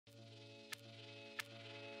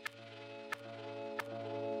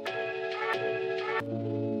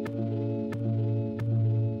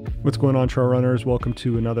What's going on, trail runners? Welcome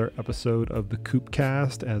to another episode of the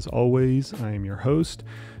KoopCast. As always, I am your host,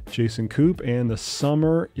 Jason Koop, and the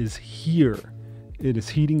summer is here. It is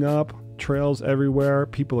heating up, trails everywhere,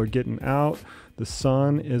 people are getting out, the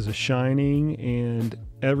sun is shining, and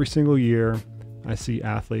every single year I see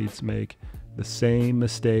athletes make the same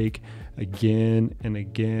mistake again and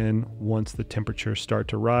again once the temperatures start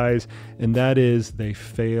to rise, and that is they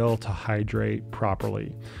fail to hydrate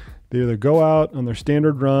properly. They either go out on their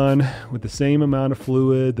standard run with the same amount of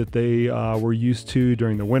fluid that they were used to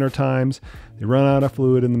during the winter times. They run out of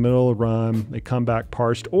fluid in the middle of the run. They come back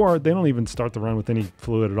parched, or they don't even start the run with any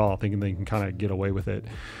fluid at all, thinking they can kind of get away with it.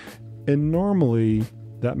 And normally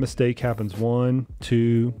that mistake happens 1,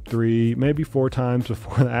 2, 3, maybe 4 times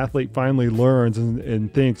before the athlete finally learns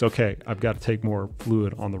and thinks, okay, I've got to take more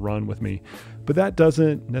fluid on the run with me. But that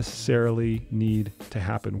doesn't necessarily need to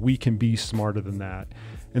happen. We can be smarter than that.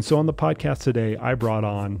 And so on the podcast today, I brought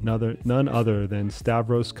on none other than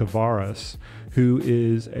Stavros Kavouras, who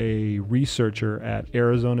is a researcher at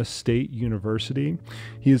Arizona State University.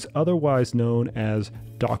 He is otherwise known as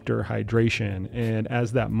Dr. Hydration, and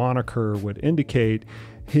as that moniker would indicate,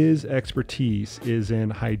 his expertise is in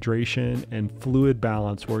hydration and fluid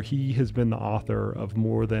balance, where he has been the author of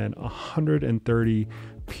more than 130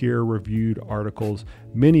 peer-reviewed articles,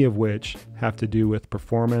 many of which have to do with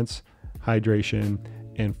performance, hydration,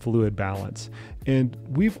 and fluid balance. And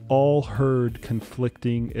we've all heard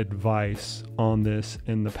conflicting advice on this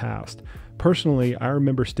in the past. Personally, I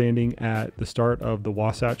remember standing at the start of the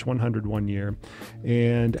Wasatch 100 one year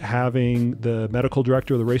and having the medical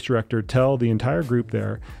director or the race director tell the entire group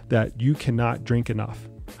there that you cannot drink enough.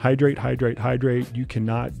 Hydrate, hydrate, hydrate. You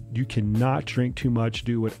cannot drink too much.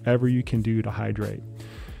 Do whatever you can do to hydrate.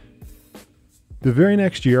 The very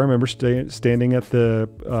next year, I remember standing at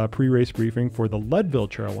the pre-race briefing for the Leadville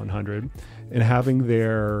Trail 100 and having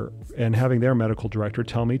their medical director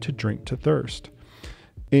tell me to drink to thirst.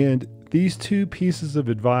 And these two pieces of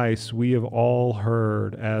advice we have all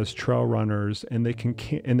heard as trail runners, and they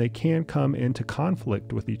can come into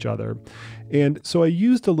conflict with each other. And so I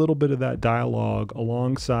used a little bit of that dialogue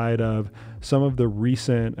alongside of some of the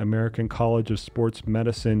recent American College of Sports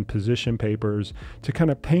Medicine position papers to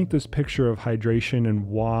kind of paint this picture of hydration and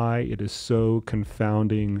why it is so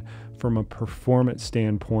confounding from a performance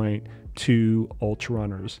standpoint to ultra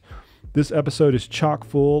runners. This episode is chock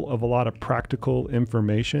full of a lot of practical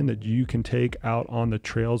information that you can take out on the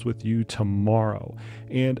trails with you tomorrow.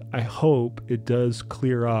 And I hope it does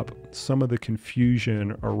clear up some of the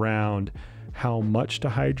confusion around how much to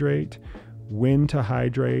hydrate, when to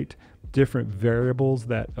hydrate, different variables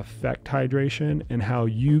that affect hydration, and how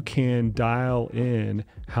you can dial in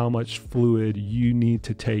how much fluid you need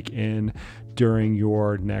to take in during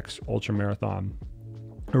your next ultramarathon.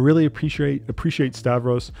 I really appreciate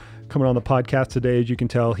Stavros coming on the podcast today. As you can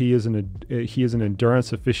tell, he is an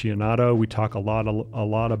endurance aficionado. We talk a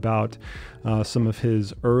lot about some of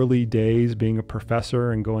his early days being a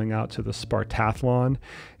professor and going out to the Spartathlon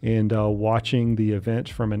and watching the event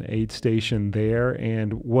from an aid station there.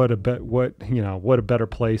 And what a better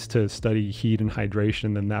place to study heat and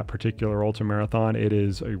hydration than that particular ultramarathon. It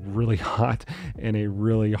is a really hot and a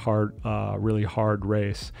really hard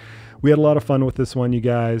race. We had a lot of fun with this one, you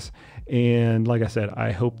guys. And like I said,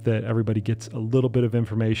 I hope that everybody gets a little bit of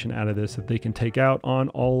information out of this that they can take out on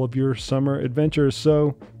all of your summer adventures.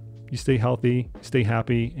 So you stay healthy, stay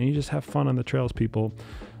happy, and you just have fun on the trails, people.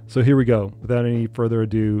 So here we go. Without any further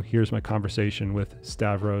ado, here's my conversation with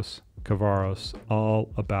Stavros Kavouras,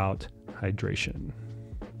 all about hydration.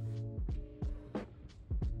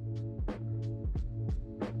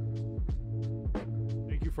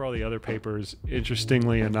 For all the other papers,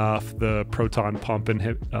 interestingly enough, the proton pump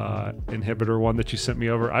inhibitor one that you sent me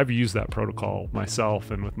over, I've used that protocol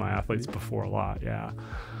myself and with my athletes before a lot. Yeah.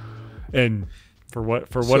 And for what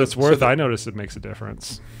it's worth, I notice it makes a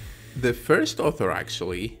difference. The first author,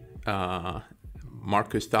 actually,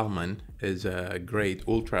 Marcus Tallman, is a great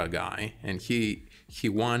ultra guy, and he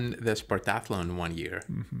won the Spartathlon one year.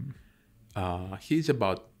 Mm-hmm. He's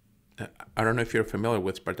about, I don't know if you're familiar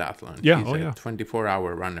with Spartathlon. Yeah. He's a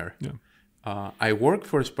 24-hour runner. Yeah. I worked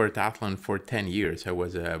for Spartathlon for 10 years. I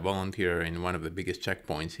was a volunteer in one of the biggest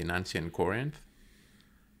checkpoints in ancient Corinth.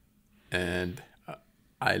 And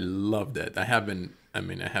I loved it. I haven't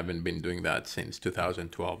been doing that since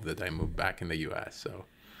 2012 that I moved back in the US. So,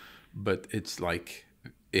 but it's like,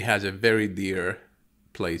 it has a very dear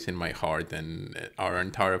place in my heart, and our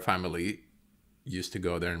entire family used to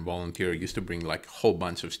go there and volunteer. Used to bring like a whole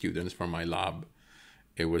bunch of students from my lab,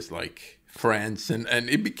 It was like friends, and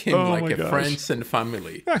it became Oh like my a gosh. friends and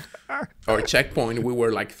family. Our checkpoint, we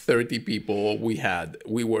were like 30 people. We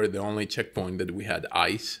were the only checkpoint that we had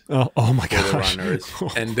ice Oh my for the gosh. runners,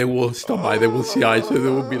 and they will stop by. They will see ice, so they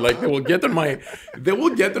will be like, they will get on my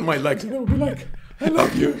legs, and they will be like, "I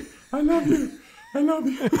love you, I love you, I love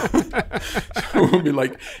you." So it will be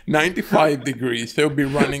like 95 degrees. They'll be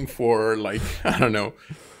running for like, I don't know,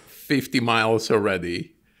 50 miles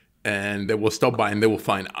already. And they will stop by and they will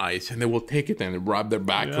find ice, and they will take it and rub their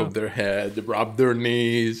back of their head, rub their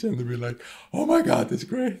knees, and they'll be like, "Oh my God, that's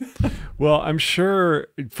great." Well, I'm sure,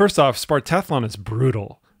 first off, Spartathlon is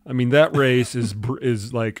brutal. I mean, that race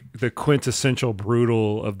is like the quintessential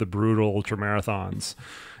brutal of the brutal ultramarathons.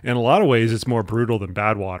 In a lot of ways, it's more brutal than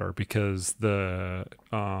Badwater because the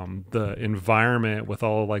environment with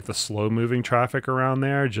all like the slow moving traffic around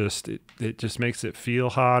there it just makes it feel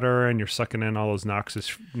hotter, and you're sucking in all those noxious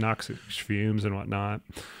fumes and whatnot.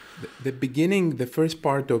 The first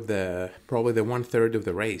part of probably the 1/3 of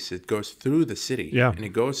the race, it goes through the city, and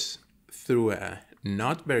it goes through a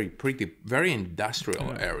not very pretty, very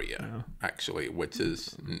industrial area, actually, which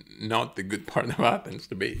is not the good part of Athens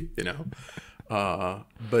to be,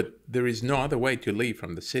 but there is no other way to leave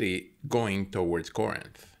from the city going towards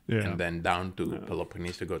Corinth and then down to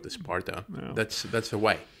Peloponnese to go to Sparta. That's the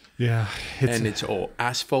way. Yeah. It's all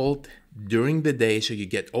asphalt during the day, so you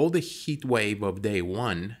get all the heat wave of day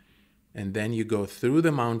one, and then you go through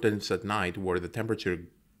the mountains at night where the temperature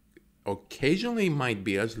occasionally might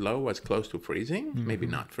be as low as close to freezing, maybe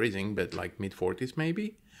not freezing, but like mid-40s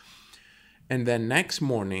maybe. And then next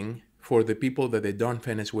morning, for the people that they don't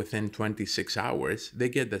finish within 26 hours, they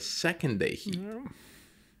get the second day heat.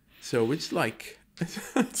 So it's like...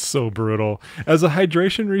 so brutal. As a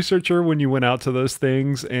hydration researcher, when you went out to those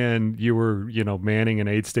things and you were, manning an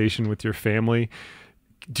aid station with your family,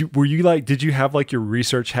 did you have like your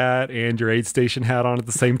research hat and your aid station hat on at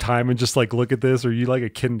the same time and just like look at this? Or are you like a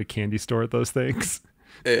kid in a candy store at those things?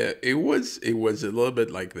 It was a little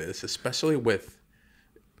bit like this, especially with,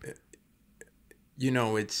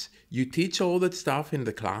 you teach all that stuff in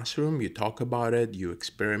the classroom, you talk about it, you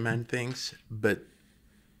experiment things, but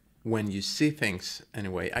when you see things,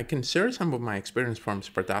 anyway, I can share some of my experience from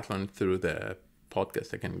Spartathlon through the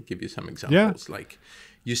podcast. I can give you some examples. Like,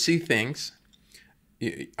 you see things.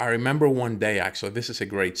 I remember one day, actually, this is a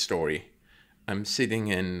great story. I'm sitting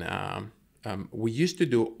in, we used to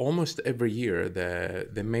do almost every year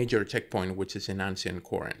the major checkpoint, which is in ancient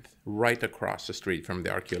Corinth, right across the street from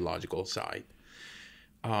the archaeological site.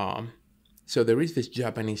 So there is this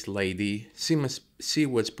Japanese lady. She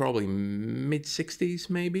was probably mid-60s,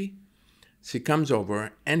 maybe. She comes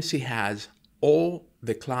over and she has all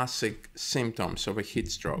the classic symptoms of a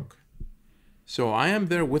heat stroke. So I am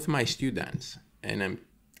there with my students and I'm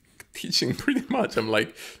teaching pretty much. I'm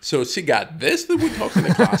like, so she got this that we talked in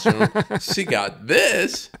the classroom. She got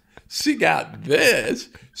this. She got this.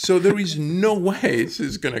 So there is no way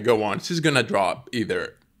she's going to go on. She's going to drop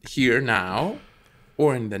either here now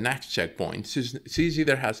or in the next checkpoint. She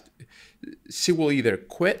will either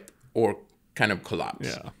quit or kind of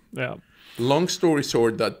collapse. Yeah. Long story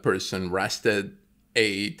short, that person rested,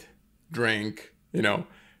 ate, drank, a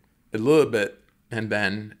little bit. And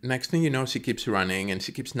then next thing you know, she keeps running and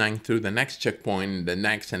she keeps running through the next checkpoint, the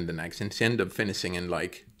next and the next. And she ended up finishing in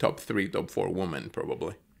like top 3, top 4 women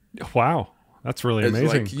probably. Wow. That's really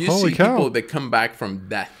amazing. Like you Holy see cow. people that come back from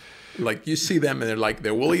death. Like you see them and they're like,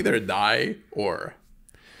 they will either die or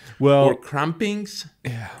crampings.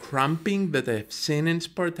 Yeah. Cramping that I've seen in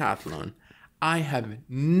Spartathlon, I have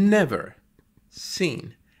never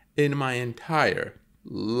seen in my entire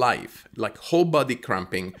life. Like whole body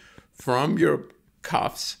cramping from your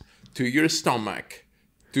cuffs to your stomach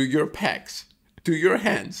to your pecs to your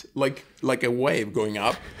hands, like a wave going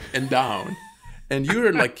up and down. And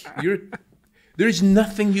there is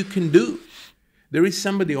nothing you can do. There is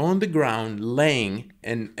somebody on the ground laying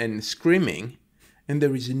and screaming, and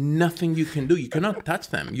there is nothing you can do. You cannot touch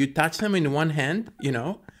them. You touch them in one hand,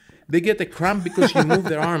 they get a cramp because you move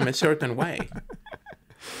their arm a certain way.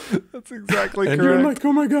 That's exactly correct. And you're like,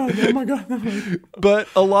 oh my God. But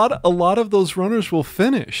a lot of those runners will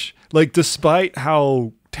finish, like despite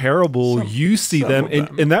how terrible you see them.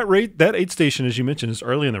 And that aid station, as you mentioned, is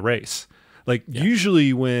early in the race. Like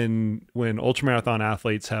usually when ultramarathon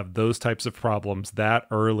athletes have those types of problems that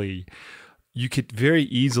early, you could very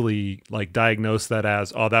easily like diagnose that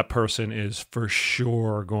as, oh, that person is for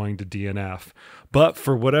sure going to DNF. But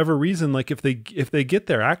for whatever reason, like if they get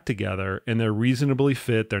their act together and they're reasonably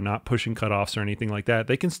fit, they're not pushing cutoffs or anything like that,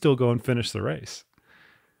 they can still go and finish the race.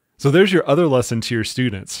 So there's your other lesson to your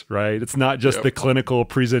students, right? It's not just the clinical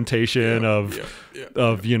presentation of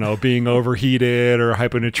being overheated or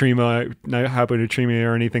hyponatremia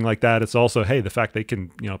or anything like that. It's also, hey, the fact they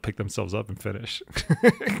can, pick themselves up and finish.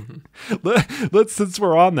 Let's, since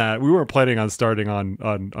we're on that, we weren't planning on starting on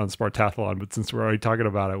Spartathlon, but since we're already talking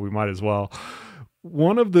about it, we might as well.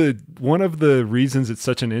 One of the reasons it's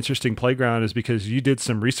such an interesting playground is because you did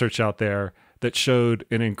some research out there that showed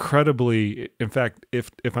an incredibly, in fact,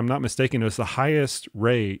 if I'm not mistaken, it was the highest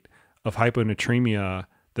rate of hyponatremia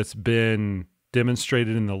that's been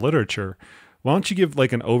demonstrated in the literature. Why don't you give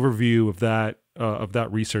like an overview of that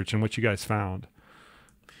research and what you guys found?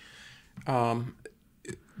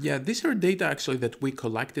 These are data actually that we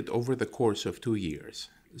collected over the course of 2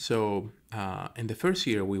 years. So in the first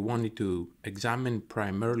year, we wanted to examine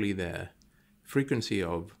primarily the frequency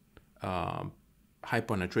of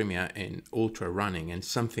hyponatremia in ultra running, and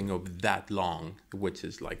something of that long, which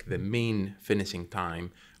is like the mean finishing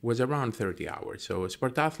time, was around 30 hours. So a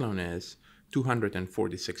Spartathlon is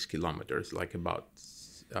 246 kilometers, like about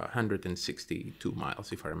 162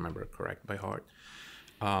 miles, if I remember correct by heart.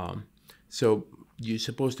 So you're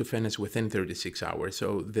supposed to finish within 36 hours.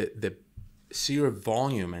 So the sheer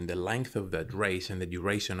volume and the length of that race and the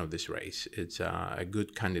duration of this race, it's a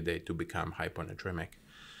good candidate to become hyponatremic.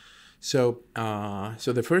 So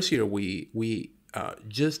the first year we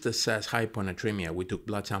just assessed hyponatremia. We took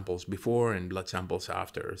blood samples before and blood samples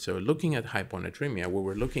after. So looking at hyponatremia, we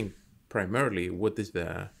were looking primarily what is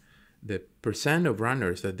the percent of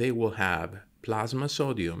runners that they will have plasma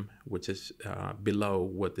sodium, which is below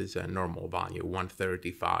what is a normal value.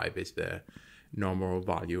 135 is the normal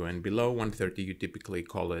value, and below 130 you typically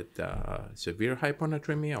call it severe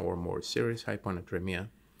hyponatremia or more serious hyponatremia,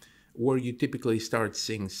 where you typically start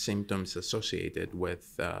seeing symptoms associated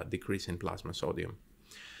with decrease in plasma sodium.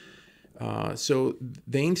 So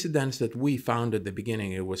the incidence that we found at the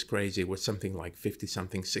beginning, it was crazy, it was something like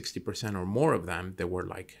 50-something, 60% or more of them that were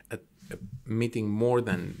like meeting more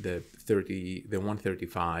than the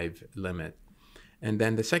 135 limit. And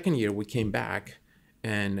then the second year we came back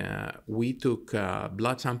and we took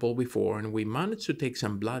blood sample before, and we managed to take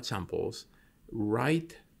some blood samples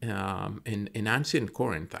right in ancient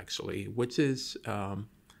Corinth, actually, which is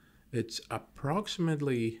it's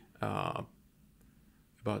approximately about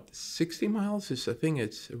 60 miles. I think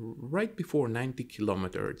it's right before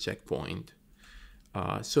 90-kilometer checkpoint.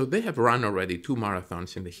 So they have run already 2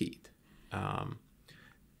 marathons in the heat.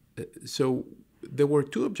 So there were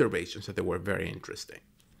 2 observations that were very interesting.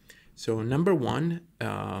 So number one,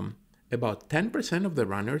 about 10% of the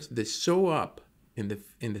runners, they show up in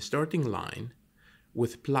the starting line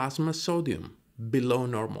with plasma sodium below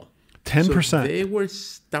normal. 10%. So they were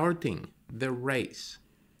starting the race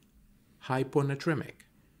hyponatremic.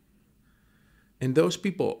 And those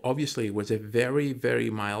people, obviously, it was a very, very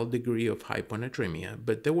mild degree of hyponatremia,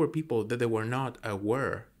 but there were people that they were not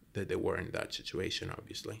aware that they were in that situation,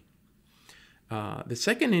 obviously. The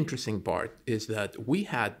second interesting part is that we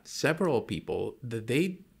had several people that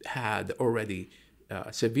they had already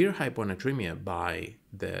severe hyponatremia by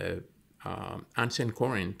the ancient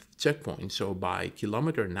Corinth checkpoint. So by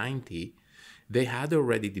kilometer 90, they had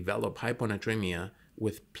already developed hyponatremia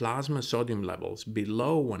with plasma sodium levels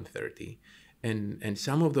below 130. And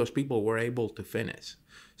some of those people were able to finish.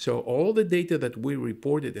 So all the data that we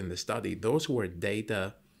reported in the study, those were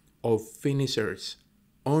data of finishers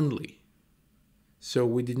only. So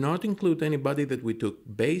we did not include anybody that we took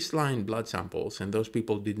baseline blood samples, and those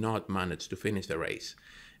people did not manage to finish the race.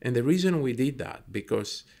 And the reason we did that,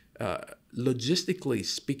 because logistically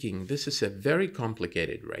speaking, this is a very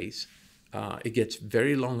complicated race. It gets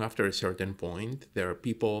very long after a certain point. There are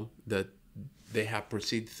people that they have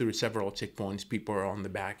proceeded through several checkpoints. People are on the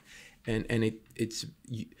back, and it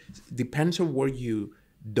depends on where you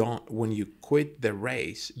when you quit the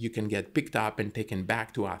race, you can get picked up and taken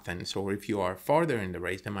back to Athens, or if you are farther in the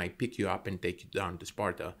race, they might pick you up and take you down to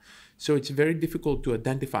Sparta. So it's very difficult to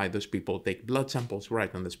identify those people, take blood samples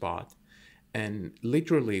right on the spot, and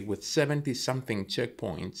literally with 70-something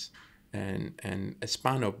checkpoints and a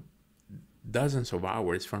span of dozens of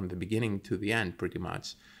hours from the beginning to the end, pretty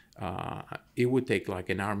much, it would take like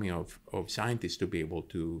an army of scientists to be able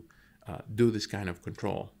to do this kind of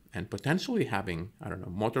control, and potentially having, I don't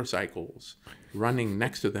know, motorcycles running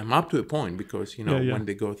next to them up to a point, because, when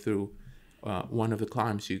they go through one of the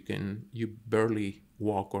climbs, you barely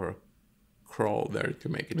walk or crawl there to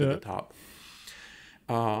make it to the top.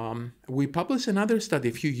 We published another study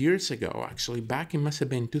a few years ago, actually, back it must have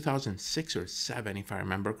been 2006 or 7, if I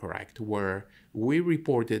remember correct, where we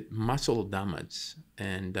reported muscle damage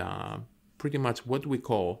and pretty much what we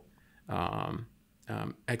call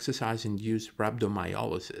exercise-induced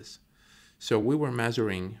rhabdomyolysis. So we were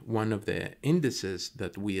measuring one of the indices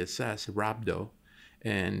that we assess, rhabdo,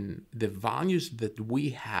 and the values that we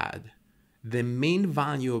had, the mean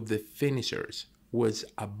value of the finishers was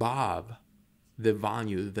above the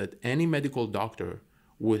value that any medical doctor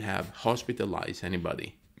would have hospitalized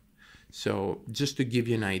anybody. So just to give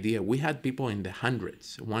you an idea, we had people in the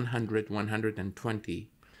hundreds, 100,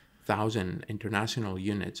 120,000 international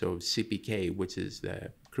units of CPK, which is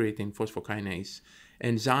the creatine phosphokinase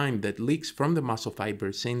enzyme that leaks from the muscle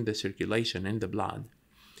fibers in the circulation, in the blood,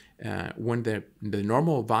 when the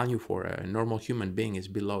normal value for a normal human being is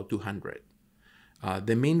below 200.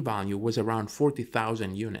 The mean value was around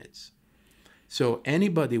 40,000 units. So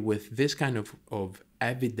anybody with this kind of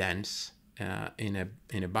evidence in a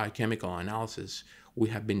biochemical analysis, we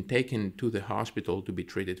have been taken to the hospital to be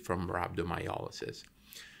treated from rhabdomyolysis.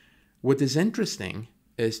 What is interesting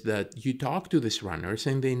is that you talk to these runners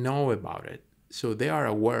and they know about it. So they are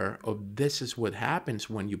aware of this is what happens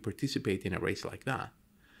when you participate in a race like that.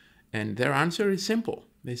 And their answer is simple.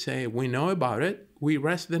 They say, we know about it. We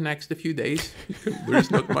rest the next few days. There's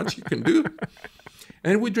not much you can do.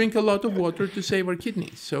 And we drink a lot of water to save our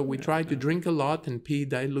kidneys. So we try to drink a lot and pee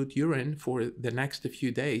dilute urine for the next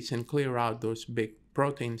few days and clear out those big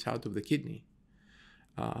proteins out of the kidney.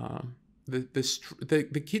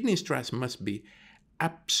 The kidney stress must be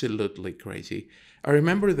absolutely crazy. I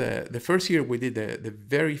remember the first year we did the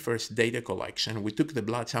very first data collection. We took the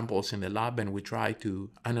blood samples in the lab and we tried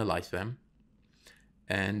to analyze them.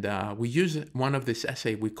 And we use one of this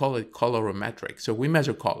assay, we call it colorimetric. So we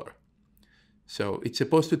measure color. So it's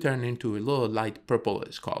supposed to turn into a little light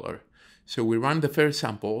purplish color. So we run the first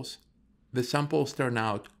samples. The samples turn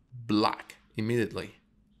out black immediately.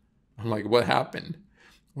 I'm like, what happened?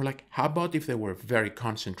 We're like, how about if they were very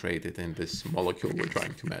concentrated in this molecule we're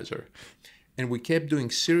trying to measure? And we kept doing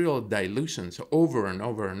serial dilutions over and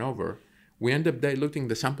over and over. We ended up diluting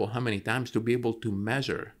the sample how many times to be able to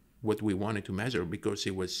measure what we wanted to measure, because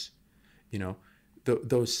it was,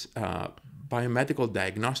 those biomedical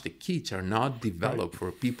diagnostic kits are not developed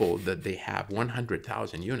for people that they have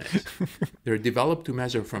 100,000 units. They're developed to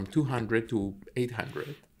measure from 200 to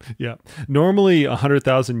 800. Yeah. Normally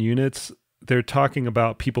 100,000 units, they're talking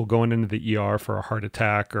about people going into the ER for a heart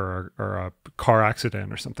attack or a car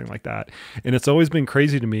accident or something like that. And it's always been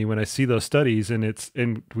crazy to me when I see those studies, and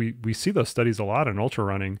we see those studies a lot in ultra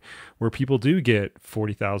running where people do get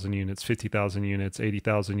 40,000 units, 50,000 units,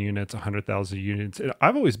 80,000 units, 100,000 units. And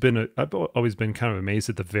I've always been kind of amazed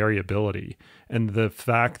at the variability and the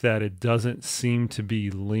fact that it doesn't seem to be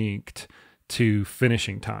linked to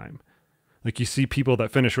finishing time. Like you see people that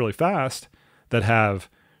finish really fast that have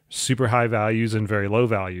super high values and very low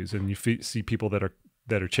values, and you see people that are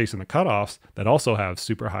chasing the cutoffs that also have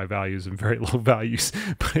super high values and very low values.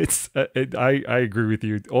 But I agree with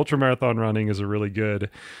you. Ultramarathon running is a really good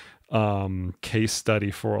case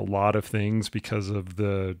study for a lot of things because of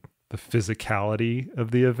the physicality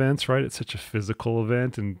of the events, right? It's such a physical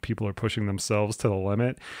event and people are pushing themselves to the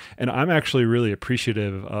limit. And I'm actually really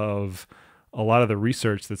appreciative of a lot of the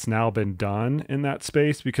research that's now been done in that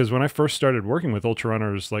space, because when I first started working with ultra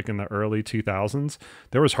runners, like in the early 2000s,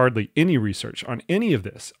 there was hardly any research on any of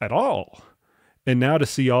this at all. And now to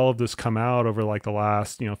see all of this come out over like the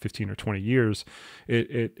last, 15 or 20 years,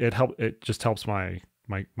 it just helps my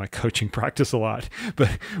coaching practice a lot.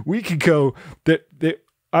 But we could go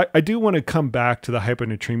I do want to come back to the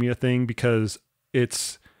hyponatremia thing, because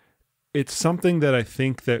it's something that I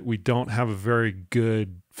think that we don't have a very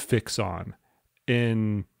good fix on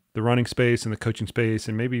in the running space and the coaching space,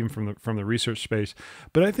 and maybe even from the research space.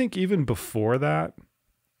 But I think even before that,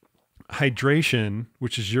 hydration,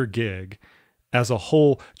 which is your gig as a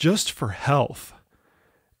whole, just for health,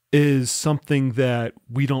 is something that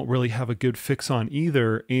we don't really have a good fix on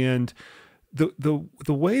either. And the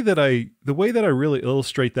way that I really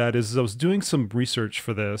illustrate that is I was doing some research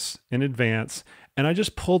for this in advance, and I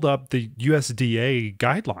just pulled up the USDA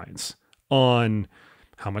guidelines on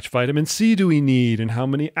how much vitamin C do we need and how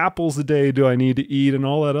many apples a day do I need to eat and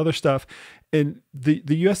all that other stuff. And the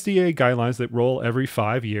USDA guidelines that roll every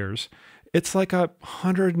 5 years, it's like a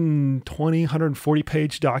 120, 140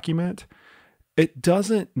 page document. It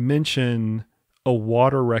doesn't mention a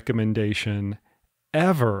water recommendation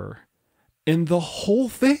ever in the whole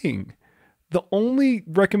thing. The only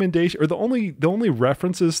recommendation, or the only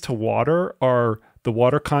references to water are the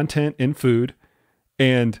water content in food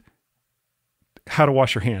and how to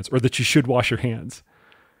wash your hands, or that you should wash your hands.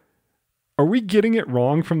 Are we getting it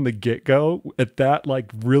wrong from the get-go at that like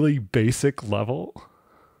really basic level?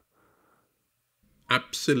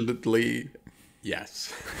 Absolutely,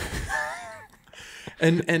 yes.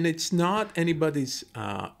 And it's not anybody's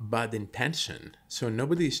bad intention. So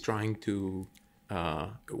nobody's trying to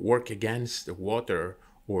work against the water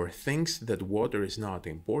or thinks that water is not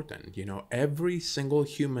important. You know, every single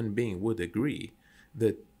human being would agree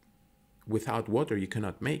that without water you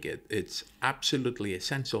cannot make it. It's absolutely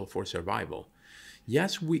essential for survival.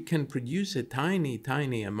 Yes, we can produce a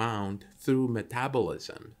tiny amount through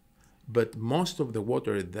metabolism, but most of the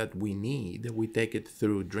water that we need, we take it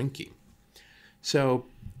through drinking. So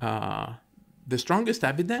the strongest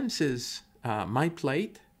evidence is my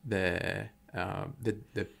plate, the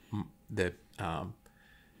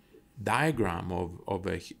diagram of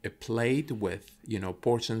a plate with, you know,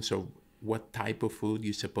 portions of what type of food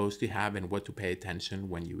you're supposed to have and what to pay attention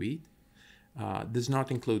when you eat. Does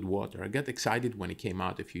not include water. I got excited when it came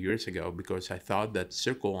out a few years ago because I thought that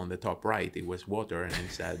circle on the top right, it was water, and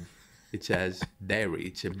it says dairy.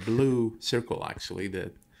 It's a blue circle, actually.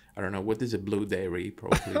 That I don't know what is a blue dairy,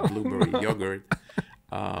 probably blueberry yogurt,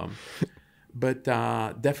 but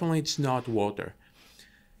definitely it's not water.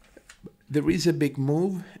 There is a big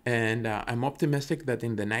move, and I'm optimistic that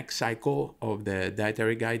in the next cycle of the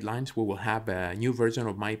dietary guidelines, we will have a new version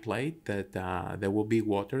of my plate that there will be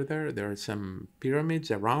water there. There are some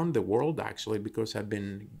pyramids around the world, actually, because I've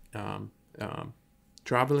been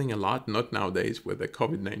traveling a lot, not nowadays with the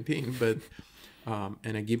COVID-19, but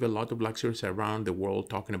and I give a lot of lectures around the world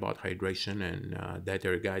talking about hydration and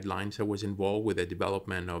dietary guidelines. I was involved with the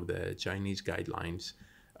development of the Chinese guidelines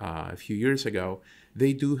a few years ago.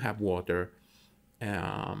 They do have water.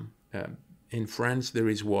 In France, there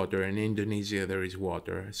is water. In Indonesia, there is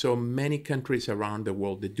water. So many countries around the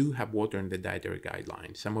world, they do have water in the dietary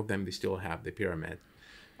guidelines. Some of them, they still have the pyramid.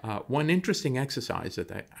 One interesting exercise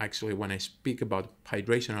that I actually, when I speak about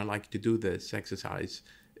hydration, I like to do this exercise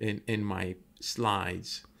in my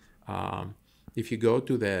slides. If you go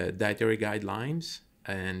to the dietary guidelines,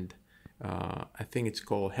 and I think it's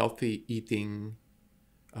called healthy eating.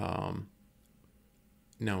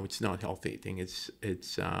 No, it's not healthy eating. It's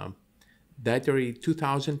dietary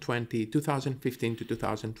 2015 to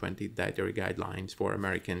 2020 dietary guidelines for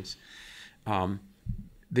Americans.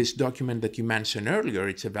 This document that you mentioned earlier,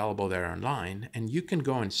 it's available there online, and you can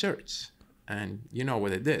go and search. And you know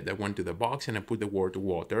what I did? I went to the box and I put the word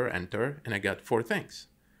water, enter, and I got 4 things.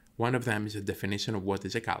 One of them is a definition of what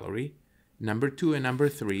is a calorie. Number 2 and number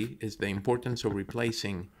 3 is the importance of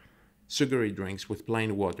replacing sugary drinks with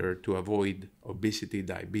plain water to avoid obesity,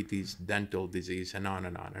 diabetes, dental disease, and on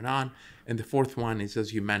and on and on. And the 4th one is,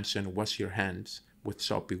 as you mentioned, wash your hands with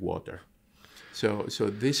soapy water. So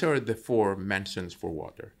these are the 4 mentions for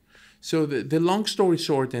water. So the long story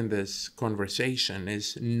short in this conversation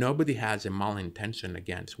is nobody has a malintention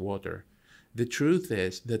against water. The truth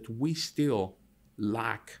is that we still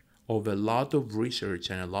lack of a lot of research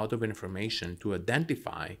and a lot of information to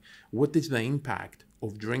identify what is the impact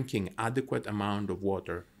of drinking adequate amount of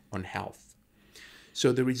water on health.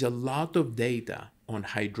 So there is a lot of data on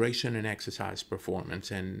hydration and exercise performance,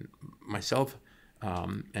 and myself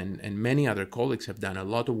and many other colleagues have done a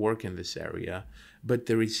lot of work in this area, but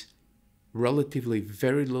there is relatively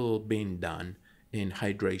very little being done in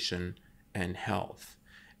hydration and health.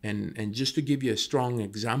 And just to give you a strong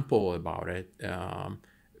example about it,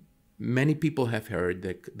 many people have heard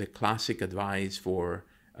the classic advice for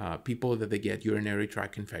people that they get urinary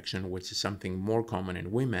tract infection, which is something more common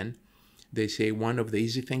in women. They say one of the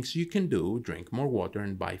easy things you can do, drink more water,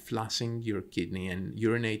 and by flossing your kidney and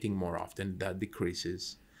urinating more often, that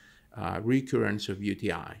decreases recurrence of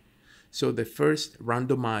UTI. So the first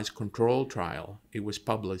randomized control trial, it was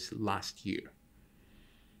published last year.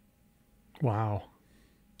 Wow.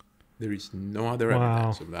 There is no other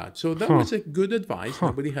evidence of that. So that was a good advice.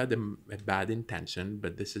 Nobody had a bad intention,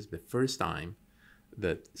 but this is the first time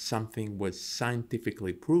that something was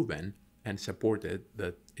scientifically proven and supported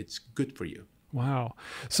that it's good for you. Wow.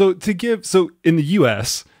 So in the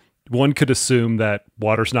US, one could assume that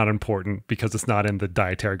water's not important because it's not in the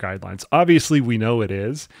dietary guidelines. Obviously, we know it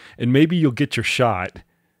is, and maybe you'll get your shot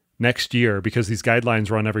next year because these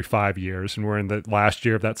guidelines run every 5 years, and we're in the last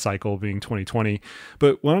year of that cycle being 2020.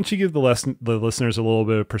 But why don't you give the listeners a little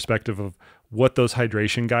bit of perspective of what those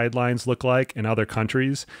hydration guidelines look like in other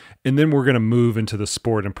countries, and then we're going to move into the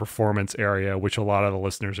sport and performance area, which a lot of the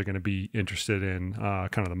listeners are going to be interested in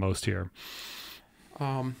kind of the most here.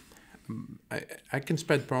 I can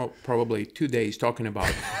spend probably 2 days talking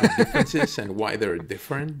about the differences and why they're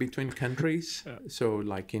different between countries. Yeah. So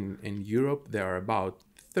like in Europe, they are about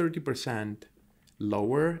 30%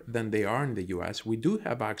 lower than they are in the US. We do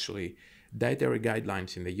have actually dietary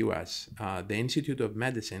guidelines in the US. The Institute of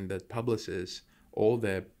Medicine that publishes all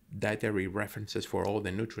the dietary references for all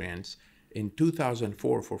the nutrients In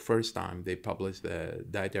 2004, for first time, they published the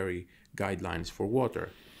dietary guidelines for water.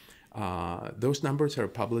 Those numbers are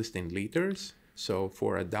published in liters. So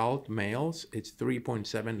for adult males, it's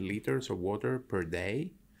 3.7 liters of water per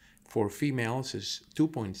day. For females, it's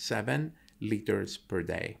 2.7 liters per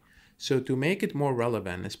day. So to make it more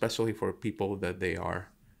relevant, especially for people that they are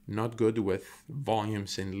not good with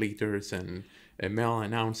volumes in liters and ml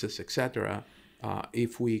and ounces, etc.,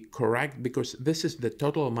 if we correct, because this is the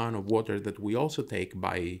total amount of water that we also take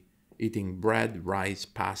by eating bread, rice,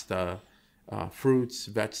 pasta, fruits,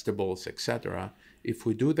 vegetables, etc. If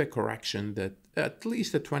we do the correction that at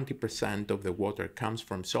least 20% of the water comes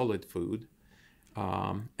from solid food,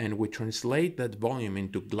 and we translate that volume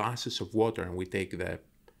into glasses of water, and we take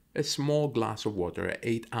a small glass of water,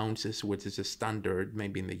 8 ounces, which is a standard,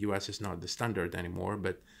 maybe in the US it's not the standard anymore,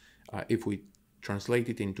 but if we translate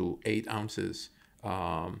it into 8 ounces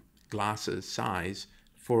glasses size,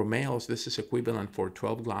 for males this is equivalent for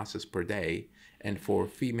 12 glasses per day, and for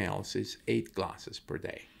females is 8 glasses per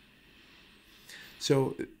day.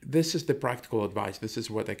 So this is the practical advice. This is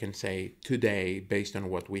what I can say today based on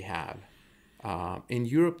what we have. In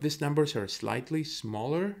Europe, these numbers are slightly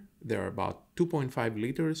smaller. They're about 2.5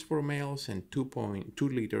 liters for males and 2.2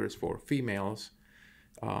 liters for females.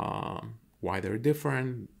 Why they're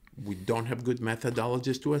different? We don't have good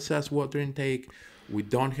methodologies to assess water intake. We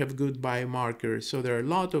don't have good biomarkers. So there are a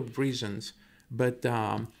lot of reasons. But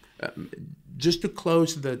just to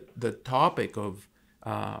close the topic of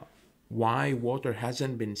why water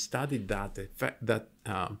hasn't been studied that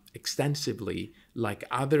extensively like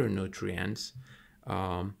other nutrients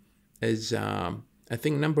is, I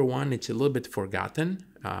think, number one, it's a little bit forgotten.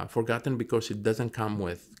 Forgotten because it doesn't come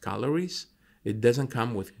with calories. It doesn't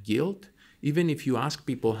come with guilt. Even if you ask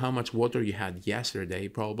people how much water you had yesterday,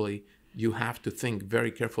 probably you have to think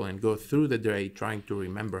very carefully and go through the day trying to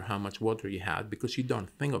remember how much water you had, because you don't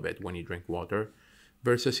think of it when you drink water.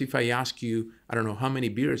 Versus if I ask you, I don't know, how many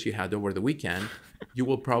beers you had over the weekend, you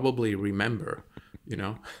will probably remember, you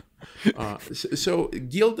know. So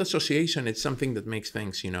guilt association is something that makes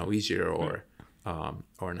things, you know, easier or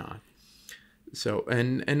not. So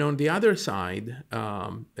and on the other side,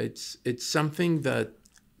 it's something that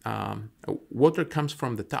water comes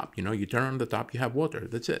from the top. You know, you turn on the top, you have water.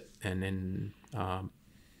 That's it. And in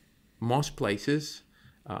most places,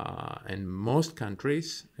 in most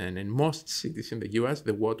countries, and in most cities in the U.S.,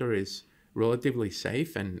 the water is relatively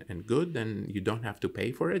safe and good, and you don't have to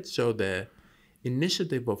pay for it. So the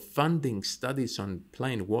initiative of funding studies on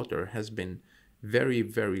plain water has been very,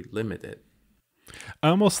 very limited. I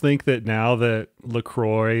almost think that now that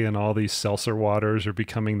LaCroix and all these seltzer waters are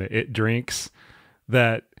becoming the it drinks,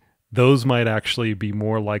 that those might actually be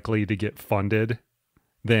more likely to get funded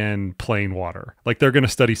than plain water. Like they're going to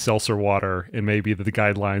study seltzer water, and maybe the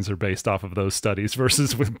guidelines are based off of those studies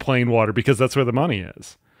versus with plain water, because that's where the money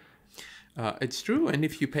is. It's true. And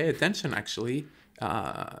if you pay attention, actually,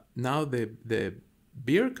 now the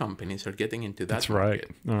beer companies are getting into that. That's right.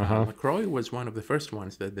 Uh-huh. LaCroix was one of the first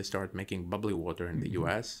ones that they started making bubbly water in the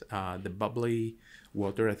U.S. The bubbly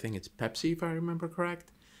water, I think it's Pepsi, if I remember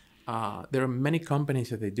correct. There are many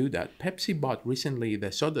companies that they do that. Pepsi bought recently the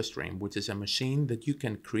SodaStream, which is a machine that you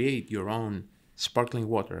can create your own sparkling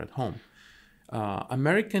water at home.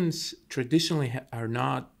 Americans traditionally are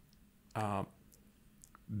not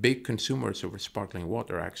big consumers of sparkling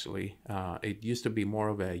water, actually. It used to be more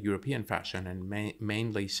of a European fashion, and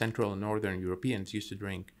mainly Central and Northern Europeans used to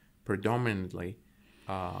drink predominantly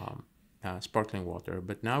sparkling water,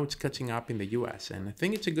 but now it's catching up in the US, and I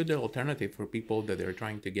think it's a good alternative for people that are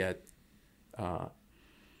trying to get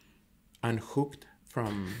unhooked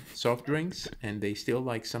from soft drinks and they still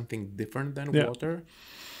like something different than water.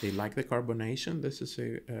 They like the carbonation. This is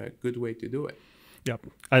a good way to do it. Yep.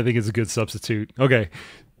 I think it's a good substitute. Okay.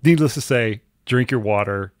 Needless to say, drink your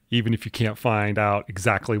water, even if you can't find out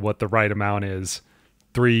exactly what the right amount is.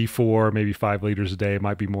 3, 4, maybe 5 liters a day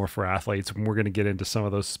might be more for athletes. And we're going to get into some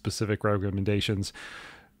of those specific recommendations.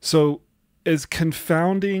 So as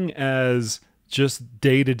confounding as just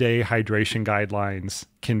day-to-day hydration guidelines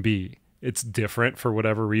can be, it's different for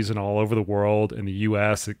whatever reason all over the world. In the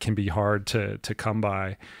US, it can be hard to come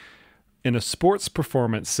by. In a sports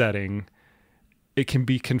performance setting, it can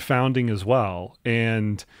be confounding as well.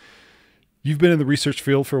 And you've been in the research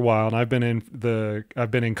field for a while, and I've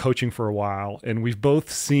been in coaching for a while, and we've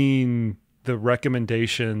both seen the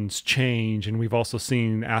recommendations change, and we've also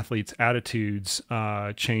seen athletes' attitudes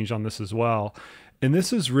change on this as well. And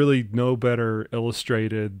this is really no better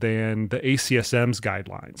illustrated than the ACSM's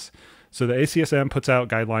guidelines. So the ACSM puts out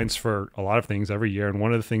guidelines for a lot of things every year, and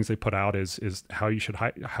one of the things they put out is how you should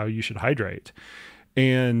hydrate.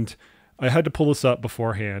 And I had to pull this up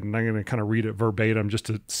beforehand, and I'm going to kind of read it verbatim just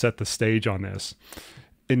to set the stage on this.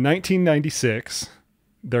 In 1996,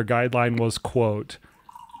 their guideline was, quote,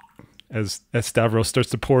 as Stavros starts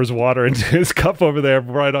to pour his water into his cup over there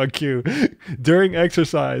right on cue. During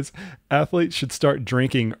exercise, athletes should start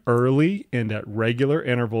drinking early and at regular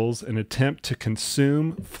intervals and attempt to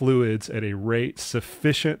consume fluids at a rate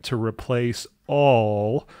sufficient to replace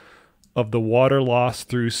all of the water lost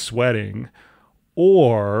through sweating,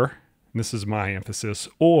 or, and this is my emphasis,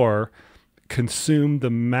 or consume the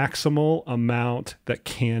maximal amount that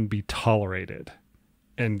can be tolerated.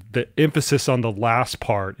 And the emphasis on the last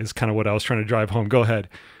part is kind of what I was trying to drive home. Go ahead.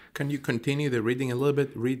 Can you continue the reading a little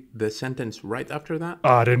bit? Read the sentence right after that. Oh,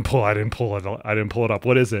 I didn't pull it up.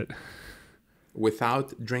 What is it?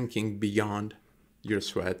 Without drinking beyond your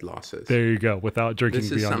sweat losses. There you go. Without drinking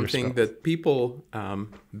beyond your sweat. This is something that people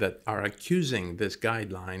that are accusing these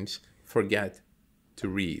guidelines forget to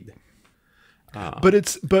read.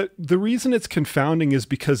 But the reason it's confounding is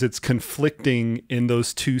because it's conflicting in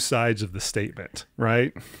those two sides of the statement,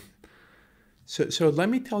 right? So let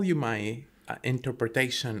me tell you my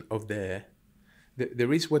interpretation of there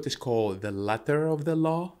is what is called the letter of the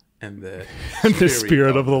law and the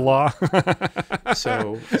spirit of the law.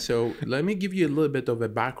 So let me give you a little bit of a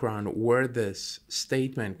background where this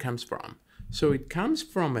statement comes from. So it comes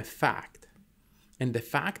from a fact, and the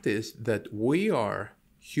fact is that we are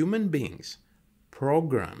human beings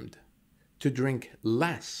programmed to drink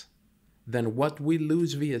less than what we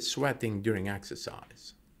lose via sweating during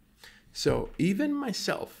exercise. So even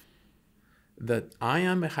myself, that I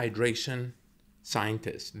am a hydration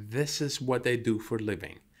scientist, this is what I do for a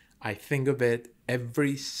living. I think of it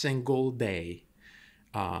every single day.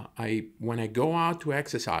 When I go out to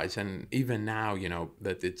exercise, and even now,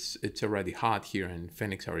 that it's already hot here in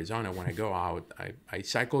Phoenix, Arizona. When I go out, I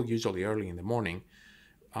cycle usually early in the morning.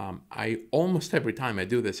 I almost every time I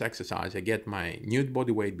do this exercise, I get my nude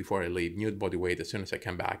body weight before I leave, nude body weight as soon as I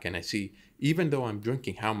come back, and I see, even though I'm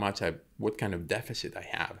drinking, what kind of deficit I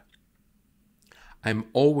have. I'm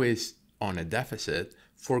always on a deficit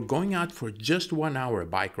for going out for just 1 hour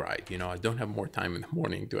bike ride. I don't have more time in the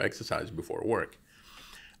morning to exercise before work.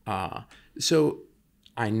 So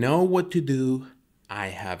I know what to do. I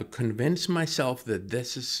have convinced myself that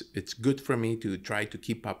it's good for me to try to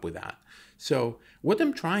keep up with that. So what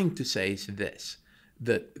I'm trying to say is this,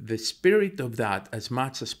 that the spirit of that, as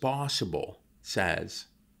much as possible, says,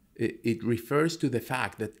 it refers to the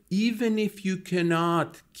fact that even if you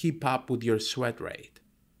cannot keep up with your sweat rate,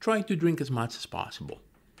 try to drink as much as possible.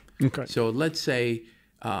 Okay. So let's say,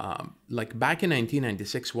 like back in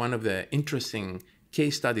 1996, one of the interesting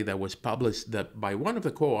case study that was published by one of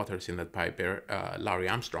the co-authors in that paper, Larry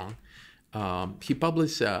Armstrong, he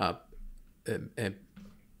published a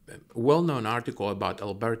well-known article about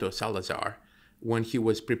Alberto Salazar when he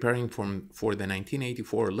was preparing for the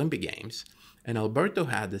 1984 Olympic Games, and Alberto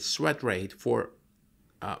had a sweat rate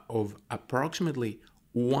of approximately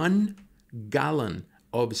 1 gallon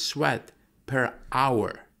of sweat per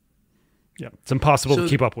hour. Yeah, it's impossible to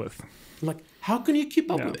keep up with. Like, how can you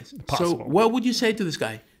keep up with this? Impossible. So what would you say to this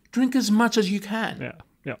guy? Drink as much as you can.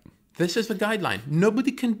 Yeah. This is the guideline.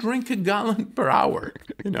 Nobody can drink 1 gallon per hour,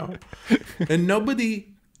 and nobody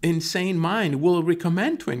in sane mind will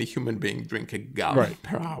recommend to any human being drink 1 gallon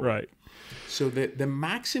per hour. Right. So the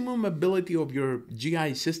maximum ability of your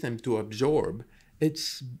GI system to absorb,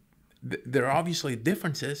 there are obviously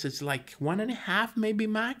differences. It's like 1.5 maybe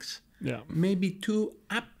max. Yeah. Maybe 2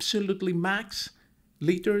 absolutely max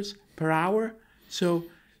liters per hour. So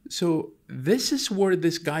this is where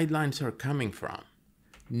these guidelines are coming from.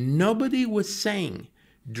 Nobody was saying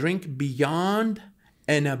drink beyond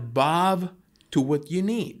and above to what you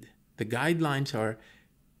need. The guidelines are,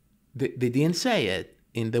 they didn't say it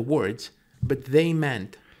in the words, but they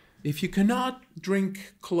meant if you cannot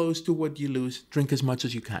drink close to what you lose, drink as much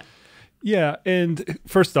as you can. Yeah, and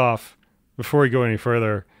first off, before we go any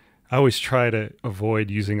further, I always try to avoid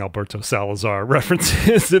using Alberto Salazar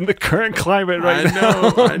references in the current climate right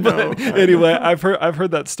now. I know. Anyway, I've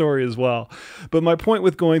heard that story as well. But my point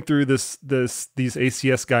with going through these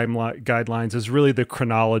ACS guidelines is really the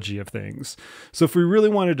chronology of things. So if we really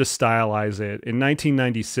wanted to stylize it, in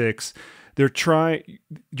 1996, you're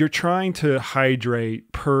trying to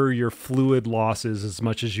hydrate per your fluid losses as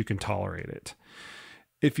much as you can tolerate it.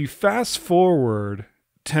 If you fast forward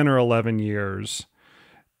 10 or 11 years,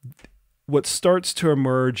 what starts to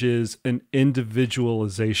emerge is an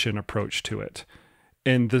individualization approach to it.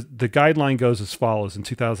 And the guideline goes as follows in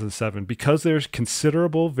 2007. Because there's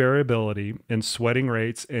considerable variability in sweating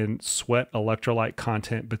rates and sweat electrolyte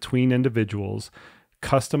content between individuals,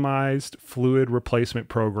 customized fluid replacement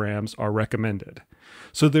programs are recommended.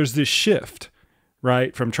 So there's this shift,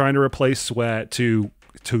 right, from trying to replace sweat to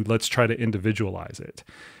let's try to individualize it.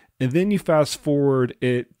 And then you fast forward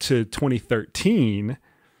it to 2013,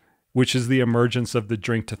 which is the emergence of the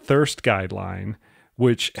drink to thirst guideline,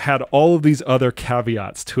 which had all of these other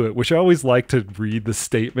caveats to it, which I always like to read the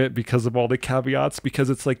statement because of all the caveats, because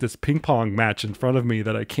it's like this ping pong match in front of me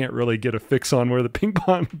that I can't really get a fix on where the ping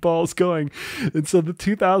pong ball is going. And so the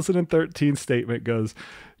 2013 statement goes,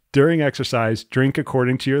 during exercise, drink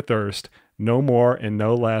according to your thirst, no more and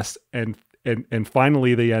no less. And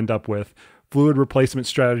finally, they end up with fluid replacement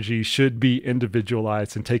strategy should be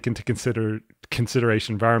individualized and take into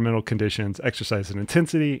consideration environmental conditions, exercise and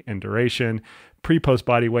intensity and duration, pre-post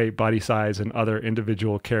body weight, body size, and other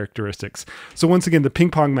individual characteristics. So once again, the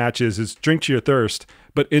ping pong match is drink to your thirst,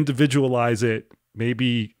 but individualize it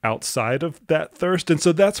maybe outside of that thirst. And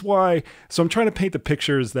so that's why, so I'm trying to paint the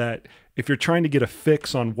pictures that if you're trying to get a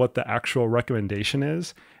fix on what the actual recommendation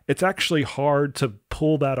is, it's actually hard to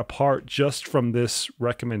pull that apart just from this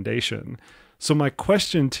recommendation. So my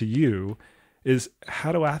question to you is,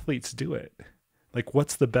 how do athletes do it? Like,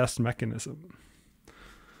 what's the best mechanism?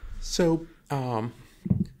 So I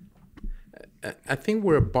think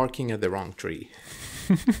we're barking at the wrong tree,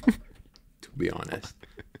 to be honest.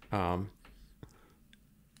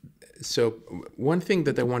 So one thing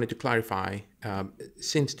that I wanted to clarify,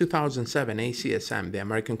 since 2007, ACSM, the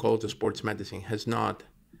American College of Sports Medicine, has not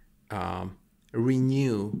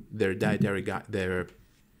renewed their dietary their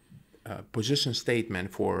position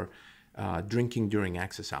statement for drinking during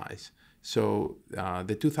exercise. So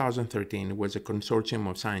the 2013 was a consortium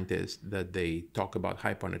of scientists that they talk about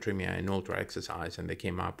hyponatremia and ultra exercise, and they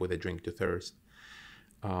came up with a drink to thirst.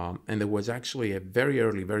 And there was actually a very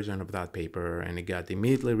early version of that paper, and it got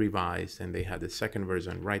immediately revised, and they had a second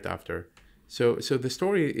version right after. So the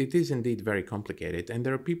story, it is indeed very complicated, and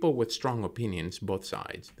there are people with strong opinions, both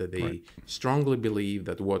sides, that they strongly believe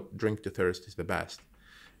that what drink to thirst is the best.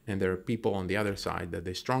 And there are people on the other side that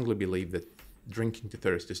they strongly believe that drinking to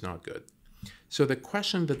thirst is not good. So the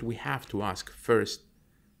question that we have to ask first,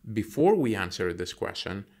 before we answer this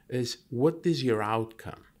question, is what is your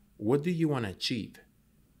outcome? What do you want to achieve?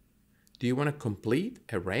 Do you want to complete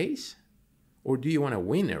a race? Or do you want to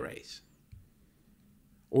win a race?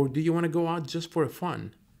 Or do you want to go out just for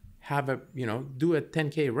fun, have a, do a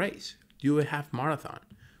 10K race, do a half marathon?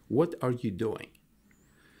 What are you doing?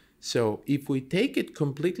 So if we take it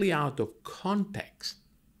completely out of context,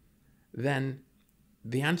 then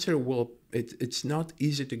the answer it's not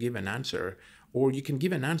easy to give an answer, or you can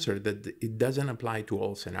give an answer that it doesn't apply to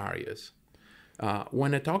all scenarios.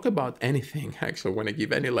 When I talk about anything, actually, when I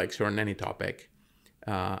give any lecture on any topic,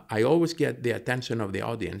 I always get the attention of the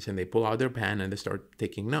audience, and they pull out their pen and they start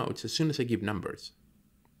taking notes as soon as I give numbers.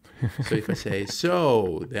 So if I say,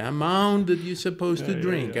 so the amount that you're supposed to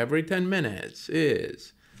drink every 10 minutes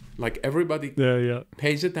is, like, everybody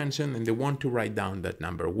pays attention and they want to write down that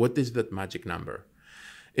number. What is that magic number?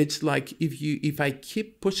 It's like if I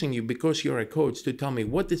keep pushing you because you're a coach to tell me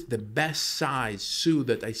what is the best size shoe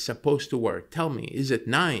that I'm supposed to wear. Tell me, is it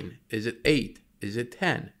 9? Is it 8? Is it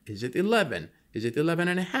 10? Is it 11? Is it 11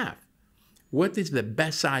 and a half? What is the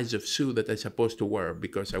best size of shoe that I'm supposed to wear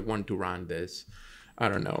because I want to run this, I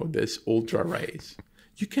don't know, this ultra race?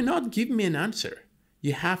 You cannot give me an answer.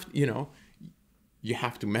 You have, you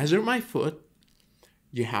have to measure my foot.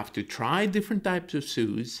 You have to try different types of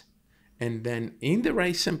shoes. And then in the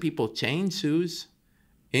race, some people change shoes.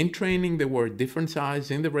 In training, they wear different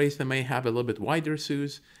size. In the race, they may have a little bit wider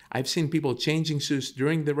shoes. I've seen people changing shoes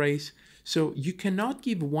during the race. So you cannot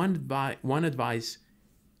give one advice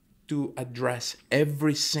to address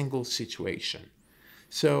every single situation.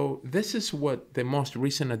 So this is what the most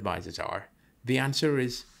recent advices are. The answer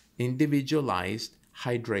is individualized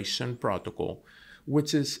hydration protocol,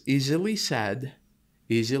 which is easily said,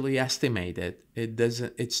 easily estimated.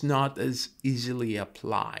 It's not as easily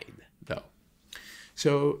applied, though.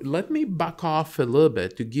 So let me back off a little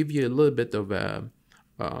bit to give you a little bit of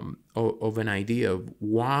an idea of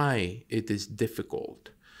why it is difficult.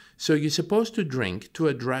 So you're supposed to drink to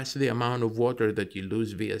address the amount of water that you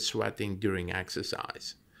lose via sweating during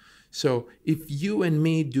exercise. So if you and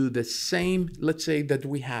me do the same, let's say that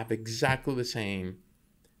we have exactly the same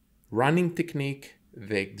running technique,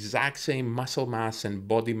 the exact same muscle mass and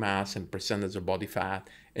body mass and percentage of body fat,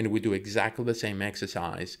 and we do exactly the same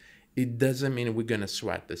exercise, it doesn't mean we're going to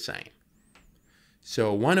sweat the same.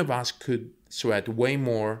 So one of us could sweat way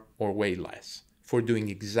more or way less for doing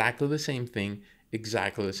exactly the same thing,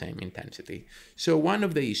 exactly the same intensity. So one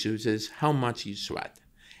of the issues is how much you sweat.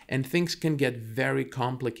 And things can get very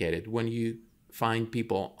complicated when you find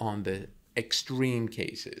people on the extreme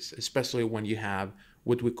cases, especially when you have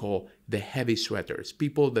what we call the heavy sweaters,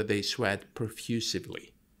 people that they sweat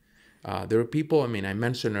profusively. There are people, I mean, I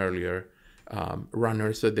mentioned earlier,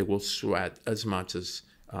 runners that they will sweat as much as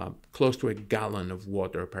close to a gallon of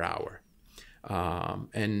water per hour.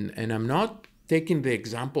 And I'm not taking the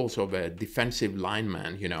examples of a defensive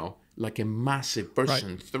lineman, you know, like a massive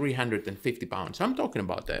person, right, 350 pounds. I'm talking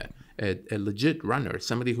about a legit runner,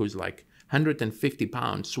 somebody who's like 150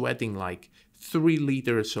 pounds, sweating like 3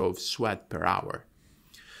 liters of sweat per hour.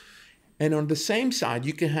 And on the same side,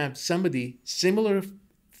 you can have somebody similar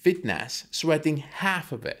fitness sweating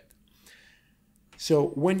half of it. So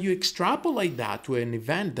when you extrapolate that to an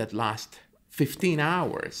event that lasts 15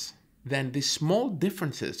 hours, then these small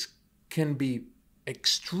differences can be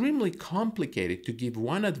extremely complicated to give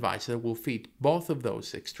one advice that will fit both of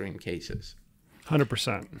those extreme cases.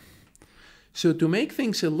 100%. So to make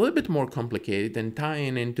things a little bit more complicated and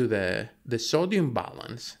tying into the sodium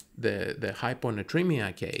balance, the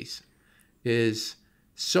hyponatremia case, is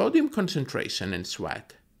sodium concentration in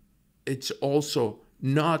sweat. It's also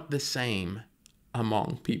not the same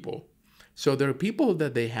among people. So there are people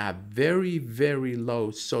that they have very, very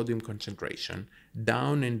low sodium concentration,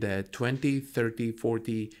 down in the 20, 30,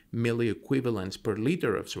 40 milliequivalents per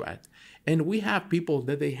liter of sweat. And we have people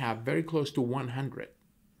that they have very close to 100.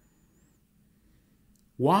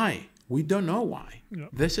 Why? We don't know why. Yep.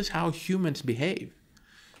 This is how humans behave.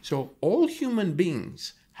 So all human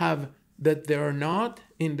beings have that they are not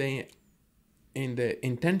in the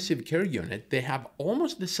intensive care unit. They have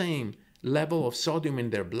almost the same level of sodium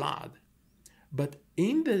in their blood, but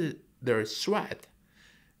in their sweat,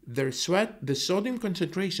 the sodium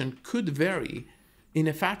concentration could vary in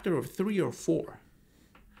a factor of 3 or 4.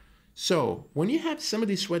 So when you have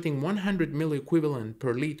somebody sweating 100 milliequivalent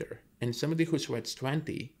per liter and somebody who sweats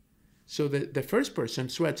 20, so the first person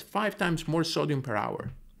sweats 5 times more sodium per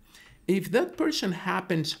hour. If that person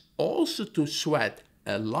happens also to sweat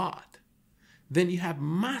a lot, then you have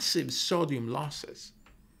massive sodium losses.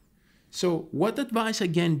 So what advice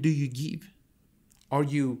again do you give? Are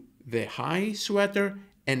you the high sweater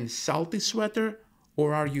and salty sweater,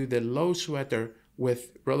 or are you the low sweater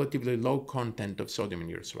with relatively low content of sodium in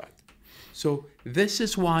your sweat? So this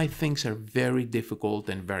is why things are very difficult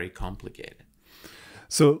and very complicated.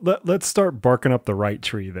 So let's start barking up the right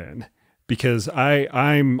tree then, because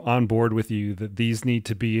I'm on board with you that these need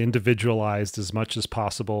to be individualized as much as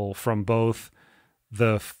possible from both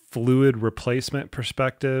the fluid replacement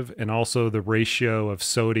perspective and also the ratio of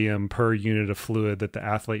sodium per unit of fluid that the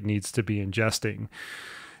athlete needs to be ingesting.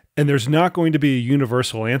 And there's not going to be a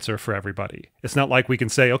universal answer for everybody. It's not like we can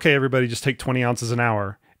say, okay, everybody just take 20 ounces an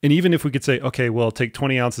hour. And even if we could say, okay, well, take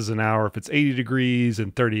 20 ounces an hour if it's 80 degrees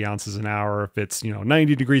and 30 ounces an hour if it's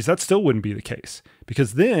 90 degrees, that still wouldn't be the case,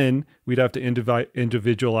 because then we'd have to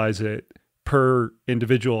individualize it per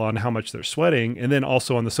individual on how much they're sweating, and then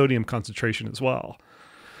also on the sodium concentration as well.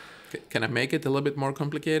 Can I make it a little bit more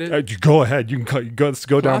complicated? Go ahead. You can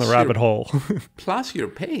go down the rabbit hole. Plus your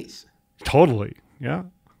pace. Totally. Yeah.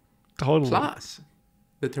 Totally. Plus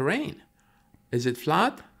the terrain. Is it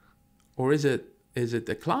flat or is it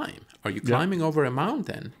a climb? Are you climbing over a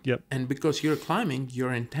mountain? Yep. And because you're climbing,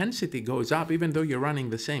 your intensity goes up even though you're running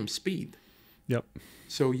the same speed. Yep.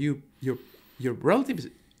 So your relative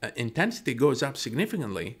intensity goes up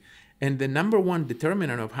significantly, and the number one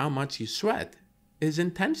determinant of how much you sweat is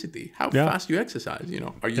intensity. How fast you exercise.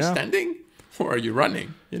 Are you standing or are you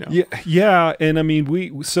running? Yeah. And I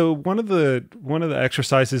mean, so one of the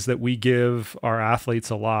exercises that we give our athletes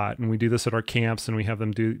a lot, and we do this at our camps and we have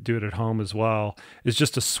them do it at home as well, is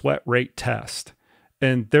just a sweat rate test.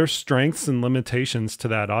 And there's strengths and limitations to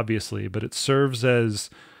that, obviously, but it serves as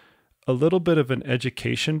a little bit of an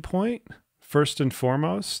education point first and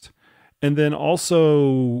foremost. And then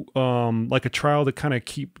also like a trial to kind of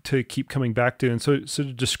keep coming back to. And so to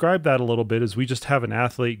describe that a little bit is we just have an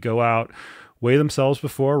athlete go out, weigh themselves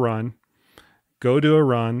before a run, go do a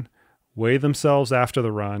run, weigh themselves after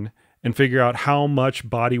the run, and figure out how much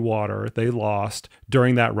body water they lost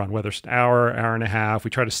during that run, whether it's an hour, hour and a half.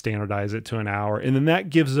 We try to standardize it to an hour. And then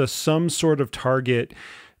that gives us some sort of target,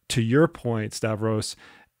 to your point, Stavros,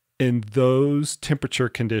 in those temperature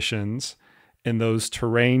conditions, in those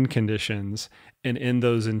terrain conditions, and in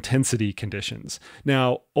those intensity conditions.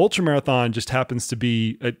 Now, ultramarathon just happens to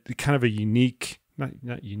be a kind of a unique,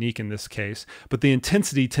 not unique in this case, but the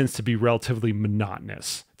intensity tends to be relatively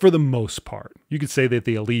monotonous for the most part. You could say that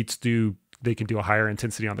the elites they can do a higher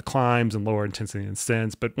intensity on the climbs and lower intensity in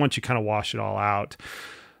descents, but once you kind of wash it all out.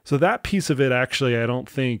 So that piece of it, actually, I don't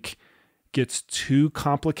think gets too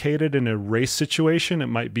complicated in a race situation. It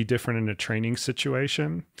might be different in a training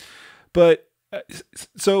situation. But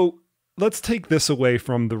so let's take this away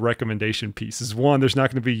from the recommendation pieces. One, there's not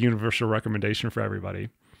going to be a universal recommendation for everybody.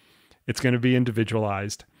 It's going to be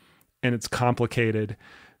individualized and it's complicated.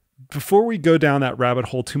 Before we go down that rabbit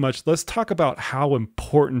hole too much, let's talk about how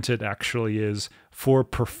important it actually is for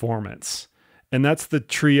performance. And that's the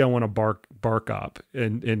tree I want to bark up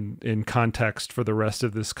in context for the rest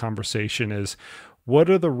of this conversation is what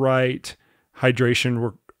are the right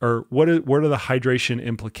hydration or what are the hydration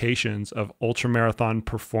implications of ultramarathon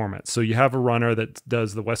performance? So you have a runner that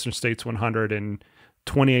does the Western States 100 in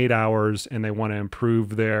 28 hours and they want to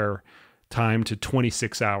improve their time to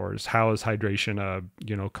 26 hours. How is hydration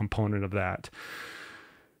a component of that?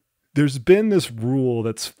 There's been this rule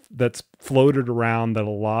that's floated around that a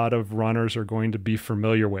lot of runners are going to be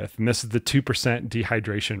familiar with, and this is the 2%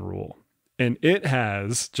 dehydration rule. And it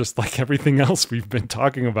has, just like everything else we've been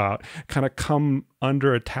talking about, kind of come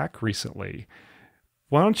under attack recently.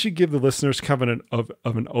 Why don't you give the listeners kind of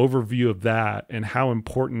an overview of that and how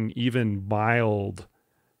important even mild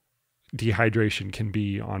dehydration can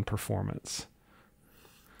be on performance?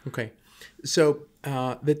 Okay. So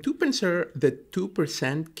the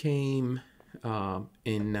 2% came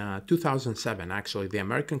in 2007, actually, the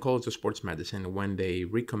American College of Sports Medicine, when they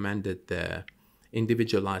recommended the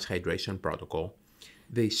individualized hydration protocol.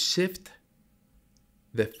 They shift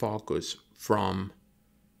the focus from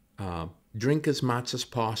drink as much as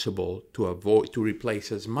possible to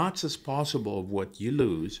replace as much as possible of what you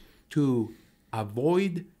lose to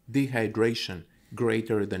avoid dehydration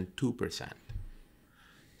greater than 2%.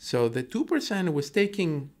 So the 2% was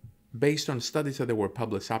taking, based on studies that were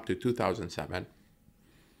published up to 2007.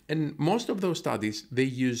 And most of those studies, they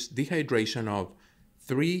used dehydration of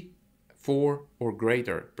 3, 4, or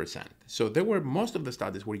greater percent. So most of the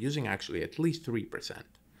studies were using actually at least 3%.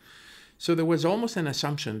 So there was almost an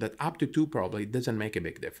assumption that up to 2 probably doesn't make a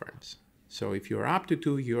big difference. So if you're up to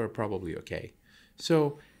 2, you're probably okay.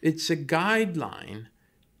 So it's a guideline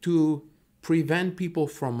to prevent people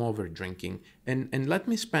from over drinking. And let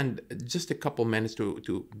me spend just a couple minutes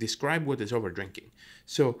to describe what is over drinking.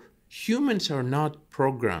 So humans are not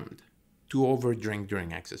programmed to over drink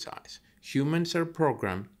during exercise. Humans are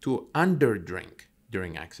programmed to under drink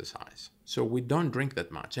during exercise. So we don't drink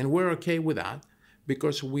that much. And we're okay with that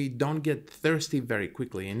because we don't get thirsty very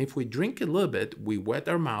quickly. And if we drink a little bit, we wet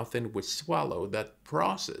our mouth and we swallow. That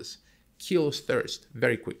process kills thirst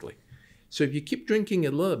very quickly. So if you keep drinking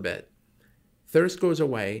a little bit, thirst goes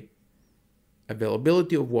away,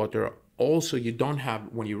 availability of water. Also,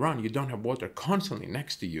 when you run, you don't have water constantly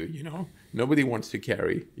next to you, Nobody wants to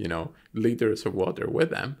carry, liters of water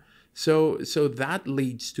with them. So that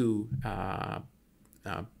leads to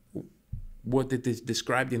what it is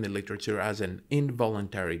described in the literature as an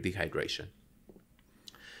involuntary dehydration.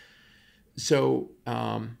 So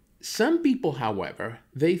some people, however,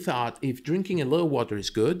 they thought if drinking a little water is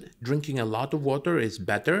good, drinking a lot of water is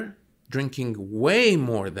better. Drinking way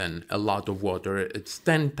more than a lot of water, it's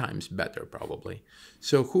 10 times better probably.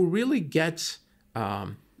 So who really gets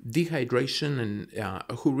dehydration and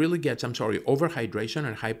who really gets, overhydration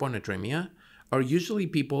and hyponatremia are usually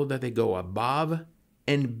people that they go above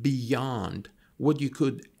and beyond what you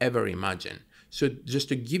could ever imagine. So just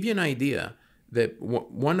to give you an idea, that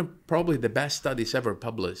one of probably the best studies ever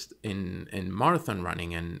published in marathon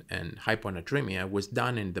running and hyponatremia was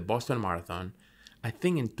done in the Boston Marathon, I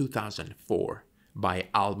think in 2004, by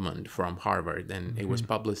Almond from Harvard. And it was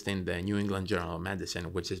published in the New England Journal of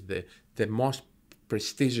Medicine, which is the most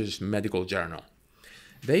prestigious medical journal.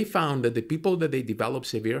 They found that the people that they develop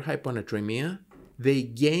severe hyponatremia, they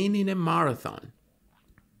gain in a marathon,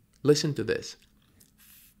 listen to this,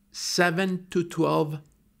 7 to 12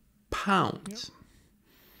 pounds. Yep.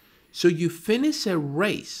 So you finish a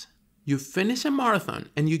race, you finish a marathon,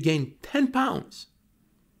 and you gain 10 pounds.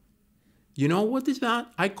 You know what is that?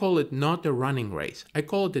 I call it not a running race. I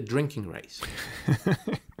call it a drinking race.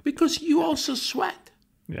 Because you also sweat.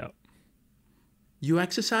 Yeah. You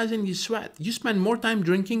exercise and you sweat. You spend more time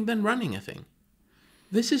drinking than running, I think.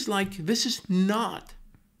 This is not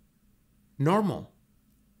normal.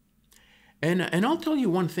 And I'll tell you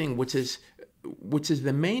one thing, which is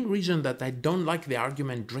the main reason that I don't like the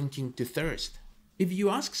argument drinking to thirst. If you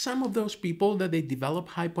ask some of those people that they develop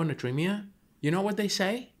hyponatremia, you know what they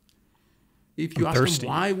say? If you ask them,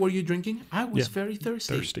 why were you drinking? I was very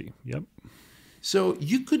thirsty. Thirsty, yep. So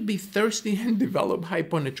you could be thirsty and develop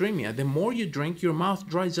hyponatremia. The more you drink, your mouth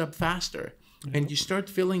dries up faster. Yep. And you start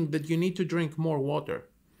feeling that you need to drink more water.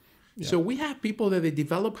 So we have people that they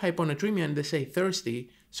develop hyponatremia and they say thirsty.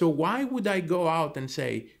 So why would I go out and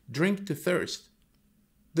say drink to thirst?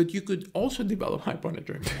 That you could also develop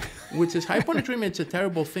hyponatremia, which is hyponatremia. It's a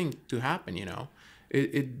terrible thing to happen, you know.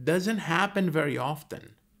 It doesn't happen very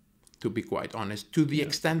often, to be quite honest, to the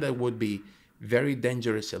extent that would be very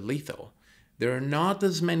dangerous and lethal. There are not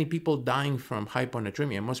as many people dying from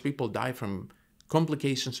hyponatremia. Most people die from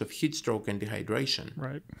complications of heat stroke and dehydration.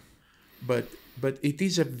 Right. But it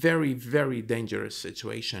is a very, very dangerous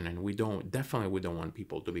situation, and we don't want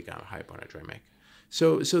people to become hyponatremic.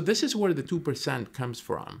 So this is where the 2% comes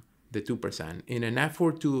from, the 2%, in an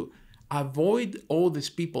effort to avoid all these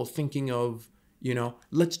people thinking of, you know,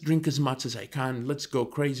 let's drink as much as I can, let's go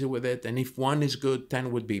crazy with it, and if 1 is good, 10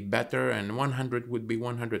 would be better, and 100 would be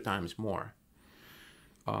 100 times more.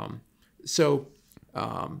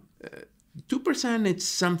 2%, it's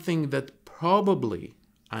something that probably,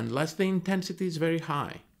 unless the intensity is very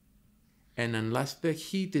high, and unless the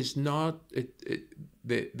heat is not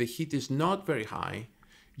the heat is not very high,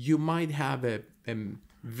 you might have a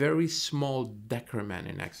very small decrement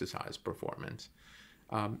in exercise performance.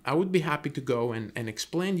 I would be happy to go and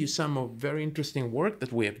explain you some of very interesting work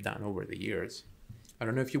that we have done over the years. I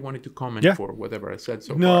don't know if you wanted to comment for whatever I said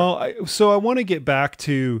so far. No, so I want to get back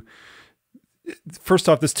to, first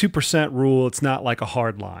off, this 2% rule. It's not like a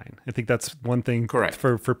hard line. I think that's one thing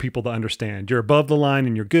for people to understand. You're above the line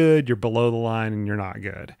and you're good. You're below the line and you're not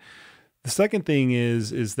good. The second thing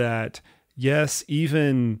is that, yes,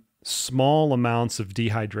 even small amounts of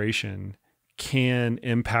dehydration can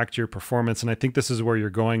impact your performance. And I think this is where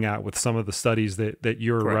you're going at with some of the studies that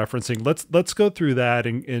you're referencing. Let's go through that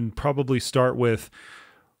and probably start with,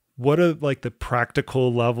 what are like the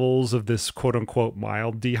practical levels of this quote unquote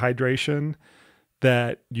mild dehydration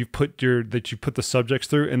that you put the subjects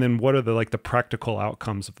through, and then what are the practical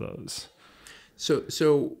outcomes of those?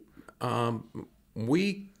 So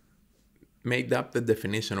we made up the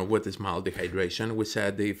definition of what is mild dehydration. We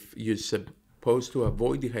said if you're supposed to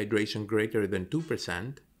avoid dehydration greater than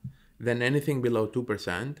 2%, then anything below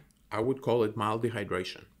 2%, I would call it mild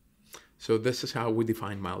dehydration. So this is how we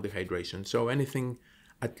define mild dehydration. So anything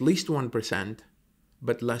at least 1%,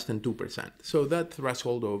 but less than 2%. So that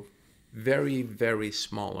threshold of very, very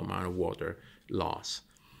small amount of water loss.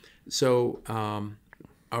 So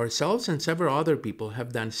ourselves and several other people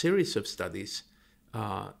have done series of studies,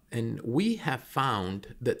 and we have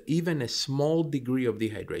found that even a small degree of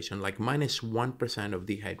dehydration, like -1% of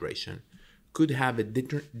dehydration, could have a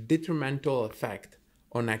detrimental effect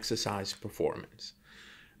on exercise performance.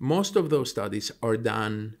 Most of those studies are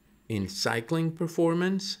done in cycling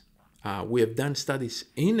performance. We have done studies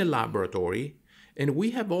in a laboratory, and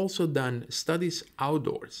we have also done studies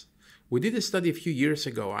outdoors. We did a study a few years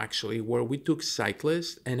ago, actually, where we took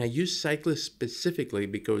cyclists, and I use cyclists specifically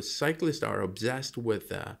because cyclists are obsessed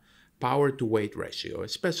with power to weight ratio,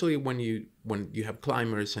 especially when you have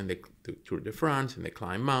climbers and they do Tour de France and they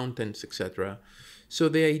climb mountains, etc. So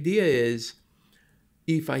the idea is,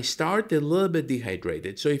 if I start a little bit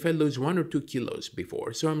dehydrated, so if I lose 1 or 2 kilos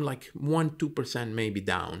before, so I'm like 1-2% maybe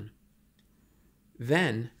down,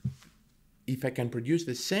 then if I can produce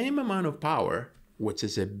the same amount of power, which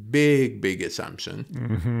is a big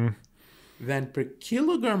assumption, then per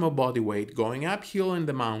kilogram of body weight going uphill in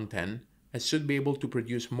the mountain, I should be able to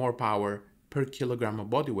produce more power per kilogram of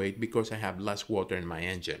body weight because I have less water in my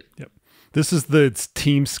engine. Yep. This is the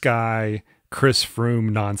Team Sky Chris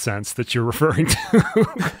Froome nonsense that you're referring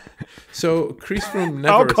to. So Chris Froome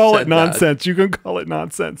never I'll call said it nonsense. That. You can call it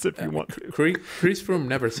nonsense if you want to. Chris Froome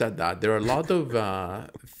never said that. There are a lot of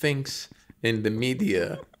things in the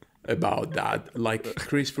media about that. Like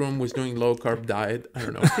Chris Froome was doing low carb diet. I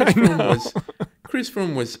don't know. Chris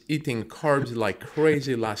Froome was eating carbs like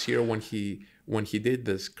crazy last year when he did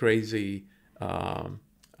this crazy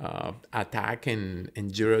attack in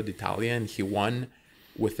Giro d'Italia, and he won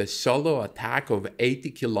with a solo attack of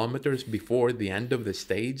 80 kilometers before the end of the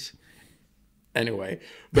stage. Anyway,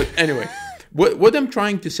 what I'm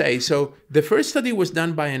trying to say, so the first study was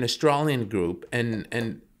done by an Australian group,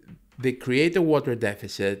 and they create a water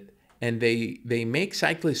deficit, and they make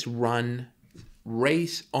cyclists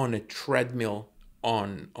race on a treadmill,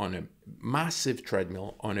 on a massive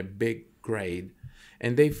treadmill, on a big grade.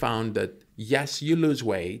 And they found that, yes, you lose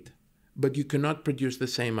weight, but you cannot produce the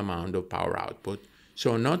same amount of power output.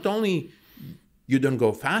 So not only you don't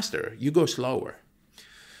go faster, you go slower.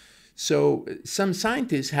 So some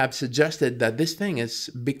scientists have suggested that this thing is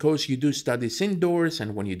because you do studies indoors,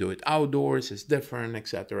 and when you do it outdoors, it's different,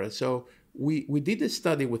 etc. So we did a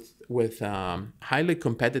study with highly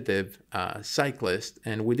competitive cyclists,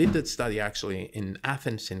 and we did that study actually in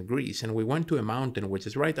Athens in Greece, and we went to a mountain which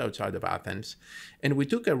is right outside of Athens, and we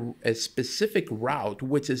took a specific route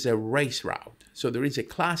which is a race route. So there is a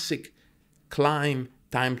classic climb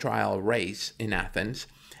time trial race in Athens,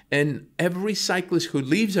 and every cyclist who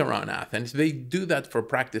lives around Athens, they do that for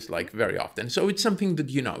practice like very often. So it's something that,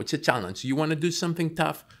 you know, it's a challenge. You want to do something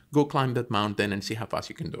tough, go climb that mountain and see how fast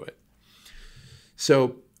you can do it.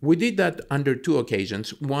 So we did that under two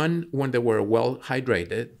occasions. One, when they were well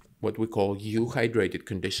hydrated, what we call euhydrated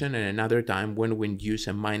condition, and another time when we induce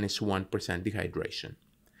a -1% dehydration.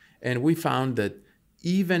 And we found that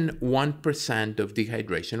even 1% of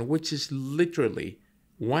dehydration, which is literally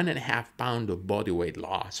 1.5 pounds of body weight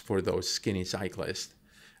loss for those skinny cyclists,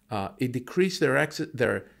 it decreased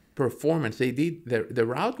their performance. The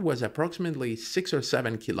route was approximately 6 or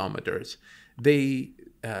 7 kilometers. They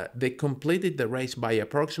completed the race by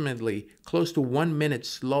approximately close to 1 minute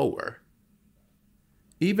slower,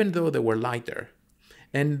 even though they were lighter.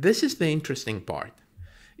 And this is the interesting part.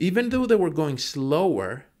 Even though they were going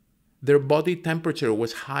slower, their body temperature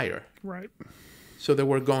was higher. Right. So they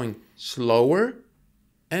were going slower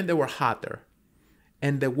and they were hotter.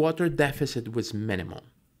 And the water deficit was minimal.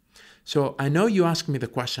 So I know you asked me the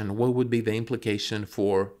question, what would be the implication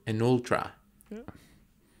for an ultra? Yeah.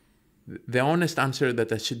 The honest answer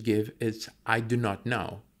that I should give is I do not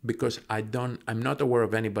know, because I'm not aware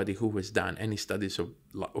of anybody who has done any studies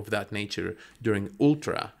of that nature during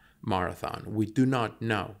ultra marathon. We do not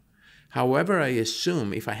know. However, I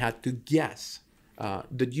assume, if I had to guess,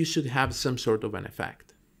 that you should have some sort of an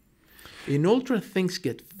effect. In ultra, things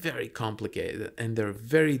get very complicated, and they're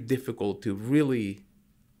very difficult to really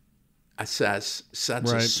assess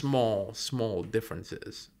such a small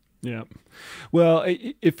differences. Yeah. Well,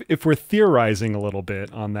 if we're theorizing a little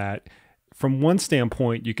bit on that, from one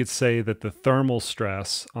standpoint, you could say that the thermal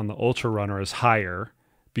stress on the ultra runner is higher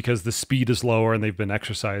because the speed is lower and they've been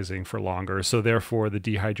exercising for longer. So therefore, the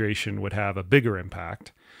dehydration would have a bigger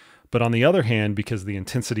impact. But on the other hand, because the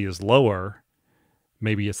intensity is lower,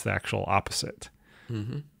 maybe it's the actual opposite.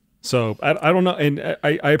 Mm-hmm. So I don't know. And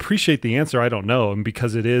I appreciate the answer. I don't know. And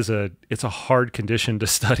because it's a hard condition to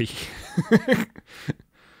study.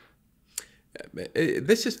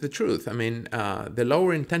 This is the truth. I mean, the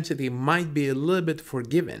lower intensity might be a little bit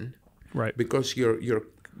forgiven, right? Because your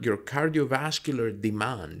cardiovascular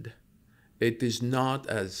demand, it is not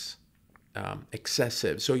as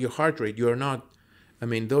excessive. So your heart rate, you're not. I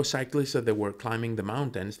mean, those cyclists that they were climbing the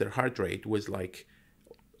mountains, their heart rate was like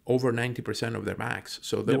over 90% of their max.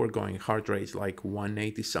 So they were going heart rates like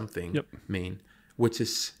 180 something mean, which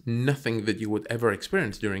is nothing that you would ever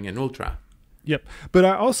experience during an ultra. Yep. But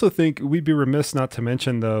I also think we'd be remiss not to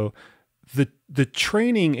mention, though, the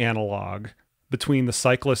training analog between the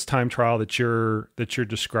cyclist time trial that you're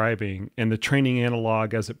describing and the training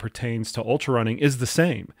analog as it pertains to ultra running is the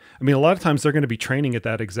same. I mean, a lot of times they're going to be training at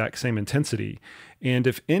that exact same intensity. And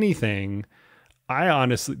if anything,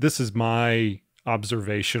 this is my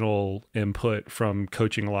observational input from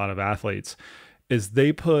coaching a lot of athletes, is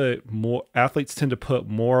athletes tend to put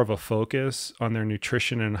more of a focus on their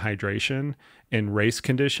nutrition and hydration in race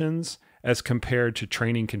conditions as compared to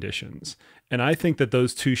training conditions. And I think that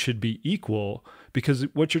those two should be equal, because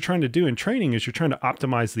what you're trying to do in training is you're trying to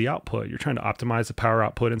optimize the output. You're trying to optimize the power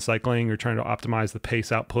output in cycling. You're trying to optimize the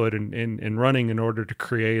pace output in running in order to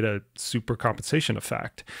create a super compensation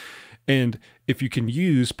effect. And if you can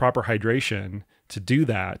use proper hydration to do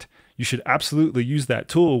that, you should absolutely use that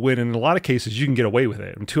tool, when in a lot of cases you can get away with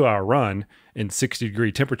it. In a 2-hour run in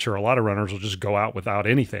 60-degree temperature, a lot of runners will just go out without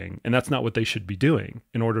anything. And that's not what they should be doing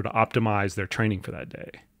in order to optimize their training for that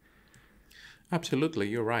day. Absolutely,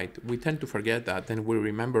 you're right. We tend to forget that, and we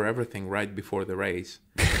remember everything right before the race.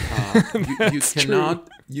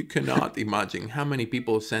 You cannot imagine how many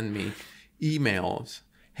people send me emails.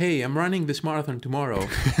 Hey, I'm running this marathon tomorrow.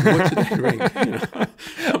 What should I drink?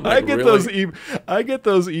 I get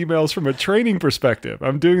those emails from a training perspective.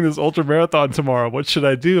 I'm doing this ultra marathon tomorrow. What should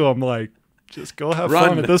I do? I'm like, just go have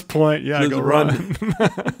fun at this point. Yeah, just go run.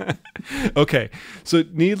 Okay, so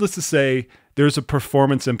needless to say, there's a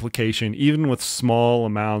performance implication even with small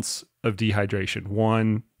amounts of dehydration,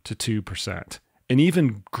 1 to 2%, and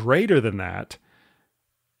even greater than that.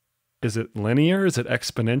 Is it linear? Is it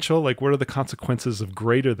exponential? Like, what are the consequences of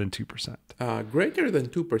greater than 2%? Greater than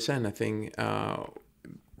 2%, I think,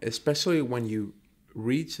 especially when you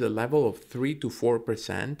reach the level of 3 to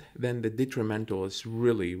 4%, then the detrimental is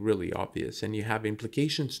really, really obvious. And you have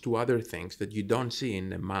implications to other things that you don't see in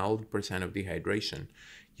the mild percent of dehydration.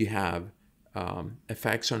 You have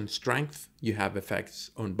effects on strength, you have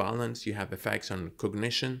effects on balance, you have effects on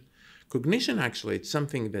cognition. Cognition, actually, it's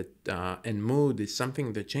something that, and mood is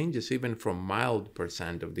something that changes even from mild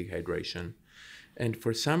percent of dehydration. And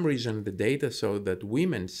for some reason, the data show that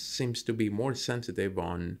women seems to be more sensitive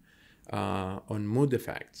on mood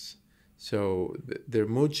effects. So their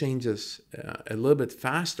mood changes a little bit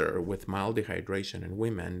faster with mild dehydration in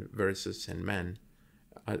women versus in men.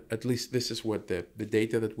 At least this is what the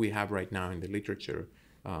data that we have right now in the literature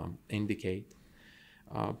indicate.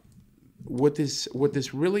 What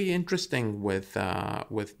is really interesting with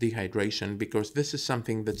dehydration, because this is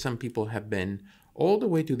something that some people have been all the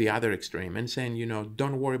way to the other extreme and saying,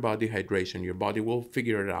 don't worry about dehydration, your body will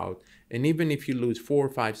figure it out. And even if you lose 4,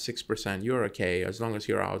 5, 6%, you're okay as long as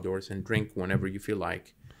you're outdoors and drink whenever you feel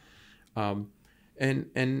like.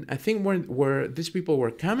 And I think where these people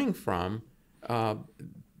were coming from,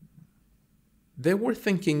 they were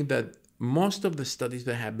thinking that most of the studies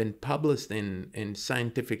that have been published in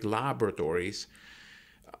scientific laboratories,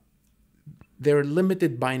 they're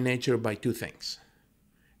limited by nature by two things.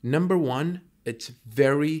 Number one, it's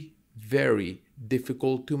very, very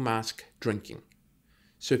difficult to mask drinking.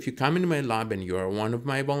 So if you come into my lab and you are one of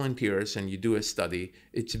my volunteers and you do a study,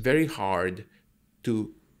 it's very hard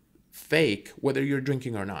to fake whether you're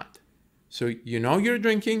drinking or not. So you're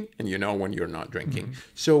drinking and you know when you're not drinking. Mm-hmm.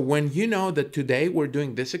 So when you know that today we're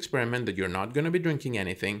doing this experiment, that you're not going to be drinking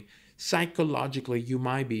anything, psychologically you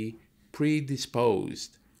might be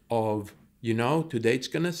predisposed of, today it's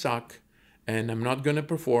going to suck and I'm not going to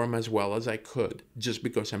perform as well as I could just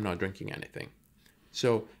because I'm not drinking anything.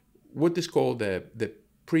 So what is called the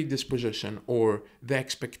predisposition or the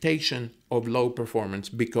expectation of low performance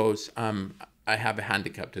because I have a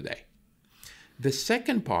handicap today. The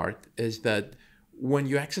second part is that when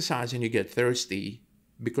you exercise and you get thirsty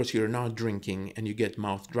because you're not drinking and you get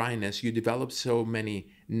mouth dryness, you develop so many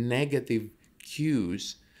negative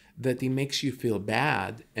cues that it makes you feel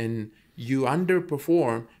bad and you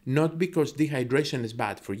underperform, not because dehydration is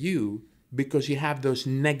bad for you, because you have those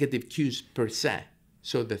negative cues per se.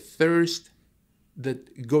 So the thirst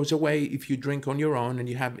that goes away if you drink on your own and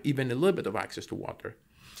you have even a little bit of access to water.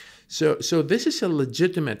 So this is a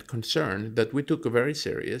legitimate concern that we took very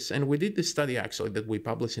serious, and we did this study actually that we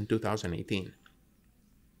published in 2018.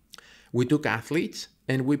 We took athletes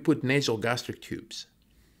and we put nasal gastric tubes.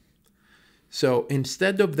 So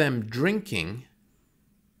instead of them drinking,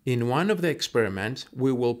 in one of the experiments,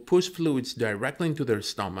 we will push fluids directly into their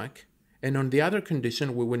stomach, and on the other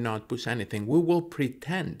condition, we will not push anything. We will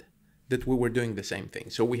pretend that we were doing the same thing.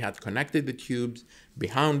 So we had connected the tubes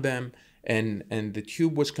behind them, and the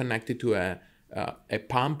tube was connected to a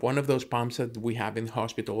pump, one of those pumps that we have in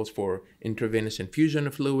hospitals for intravenous infusion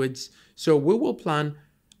of fluids. So we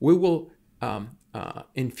will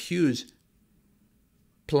infuse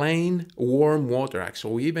plain warm water.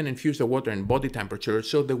 Actually, we even infuse the water in body temperature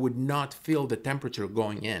so they would not feel the temperature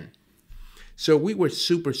going in. So we were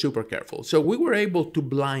super, super careful. So we were able to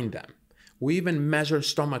blind them. We even measure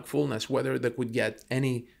stomach fullness, whether they could get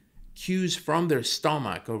any cues from their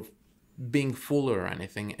stomach of being full or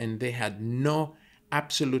anything, and they had no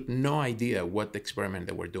idea what experiment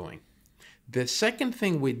they were doing. The second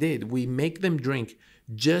thing we did, we make them drink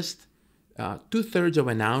just 2/3 of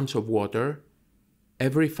an ounce of water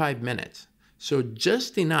every 5 minutes. So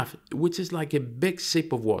just enough, which is like a big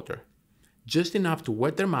sip of water, just enough to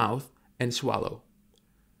wet their mouth and swallow.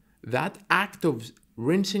 That act of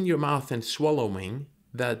rinsing your mouth and swallowing,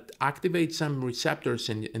 that activates some receptors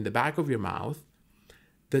in the back of your mouth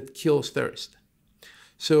that kills thirst.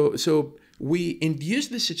 So we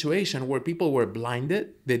induced the situation where people were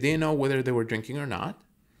blinded, they didn't know whether they were drinking or not,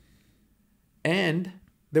 and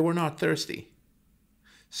they were not thirsty.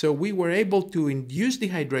 So we were able to induce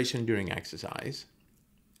dehydration during exercise,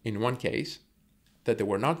 in one case, that they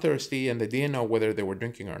were not thirsty and they didn't know whether they were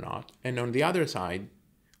drinking or not. And on the other side,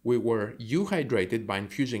 we were euhydrated by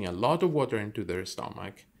infusing a lot of water into their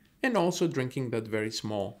stomach and also drinking that very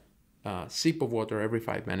small sip of water every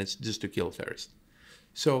 5 minutes just to kill thirst.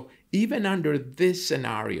 So even under this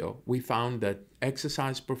scenario, we found that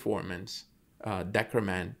exercise performance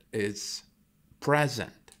decrement is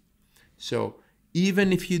present. So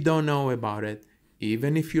even if you don't know about it,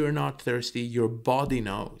 even if you're not thirsty, your body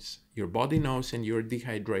knows. Your body knows and you're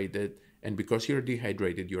dehydrated. And because you're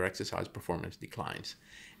dehydrated, your exercise performance declines.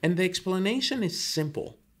 And the explanation is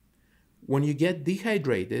simple. When you get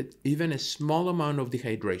dehydrated, even a small amount of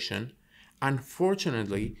dehydration,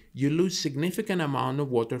 unfortunately, you lose significant amount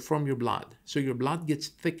of water from your blood. So your blood gets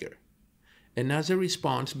thicker. And as a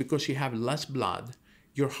response, because you have less blood,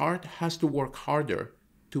 your heart has to work harder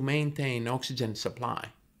to maintain oxygen supply.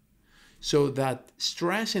 So that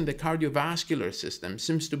stress in the cardiovascular system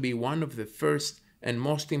seems to be one of the first and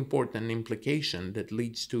most important implication that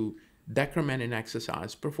leads to decrement in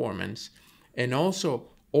exercise performance. And also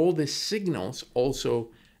all the signals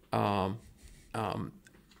also, as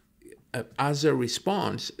a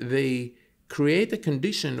response, they create a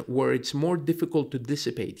condition where it's more difficult to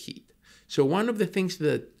dissipate heat. So one of the things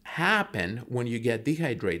that happen when you get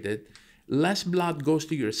dehydrated, less blood goes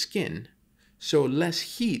to your skin, so less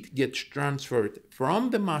heat gets transferred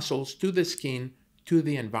from the muscles to the skin to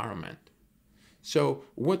the environment. So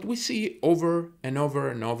what we see over and over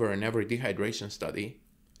and over in every dehydration study,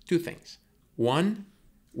 two things. One,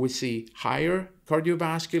 we see higher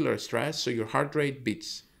cardiovascular stress, so your heart rate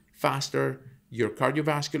beats faster, your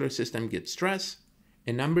cardiovascular system gets stressed.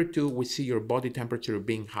 And number two, we see your body temperature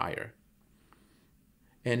being higher.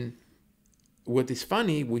 And what is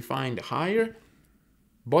funny, we find higher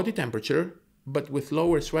body temperature, but with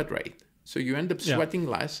lower sweat rate. So you end up sweating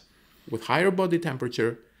less with higher body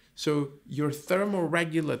temperature. So your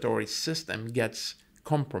thermoregulatory system gets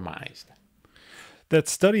compromised. That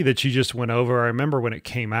study that you just went over, I remember when it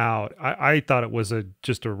came out, I thought it was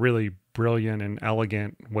just a really brilliant and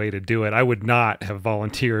elegant way to do it. I would not have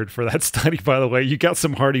volunteered for that study, by the way. You got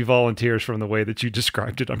some hardy volunteers from the way that you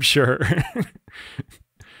described it, I'm sure.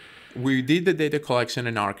 We did the data collection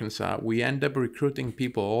in Arkansas. We end up recruiting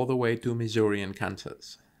people all the way to Missouri and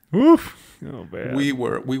Kansas. Oof. Oh, man. We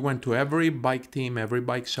went to every bike team, every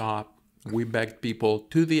bike shop. We begged people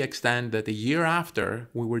to the extent that a year after,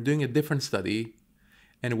 we were doing a different study,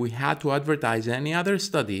 and we had to advertise any other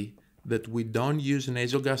study that we don't use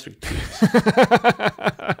nasogastric tubes.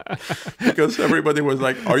 Because everybody was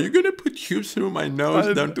like, are you going to put tubes through my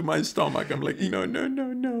nose down to my stomach? I'm like,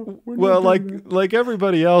 no. Well, like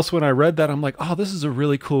everybody else, when I read that, I'm like, oh, this is a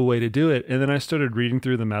really cool way to do it. And then I started reading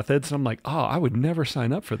through the methods, and I'm like, oh, I would never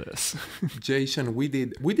sign up for this. Jason, we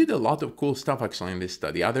did a lot of cool stuff actually in this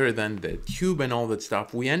study. Other than the tube and all that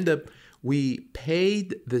stuff, we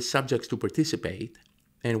paid the subjects to participate.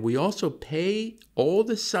 And we also pay all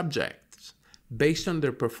the subjects based on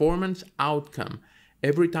their performance outcome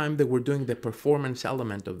every time that we're doing the performance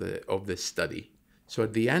element of the study. So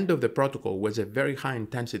at the end of the protocol was a very high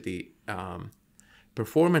intensity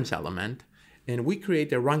performance element, and we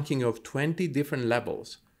create a ranking of 20 different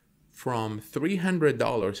levels from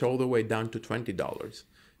 $300 all the way down to $20.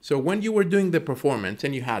 So when you were doing the performance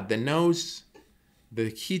and you had the nose, the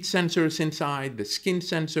heat sensors inside, the skin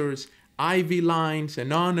sensors, IV lines,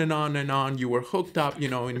 and on and on and on. You were hooked up,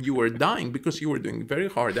 and you were dying because you were doing very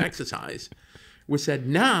hard exercise. We said,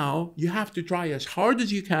 now you have to try as hard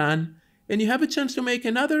as you can, and you have a chance to make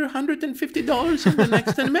another $150 in the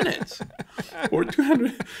next 10 minutes or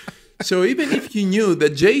 $200. So even if you knew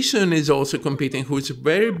that Jason is also competing, who's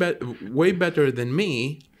way better than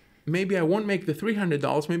me, maybe I won't make the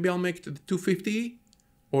 $300. Maybe I'll make the $250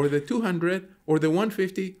 or the $200 or the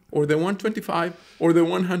 $150 or the $125 or the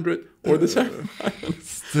 $100 or the $700.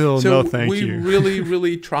 Still, no thank you. We really,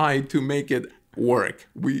 really tried to make it work.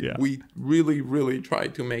 We really, really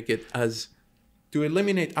tried to make it to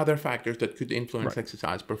eliminate other factors that could influence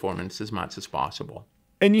exercise performance as much as possible.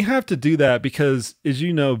 And you have to do that because, as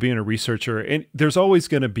you know, being a researcher, and there's always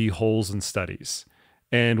going to be holes in studies.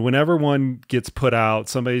 And whenever one gets put out,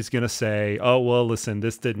 somebody's going to say, oh, well, listen,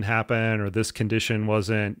 this didn't happen, or this condition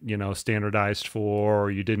wasn't, standardized for,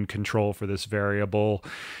 or you didn't control for this variable.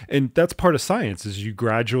 And that's part of science, is you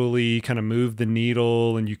gradually kind of move the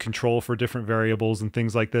needle and you control for different variables and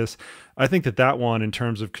things like this. I think that one, in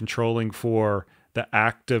terms of controlling for the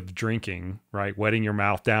act of drinking, right, wetting your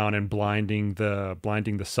mouth down and blinding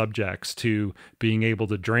the subjects to being able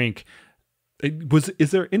to drink,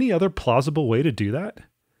 is there any other plausible way to do that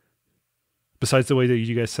besides the way that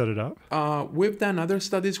you guys set it up? We've done other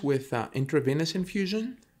studies with intravenous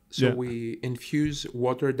infusion. So we infuse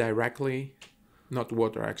water directly, not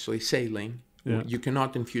water actually, saline. Yeah. You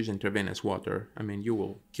cannot infuse intravenous water. I mean, you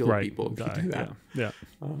will kill people if you do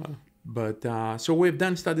that. So we've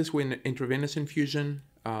done studies with intravenous infusion,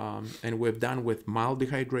 and we've done with mild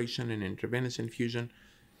dehydration and intravenous infusion.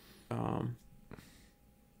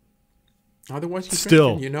 Otherwise,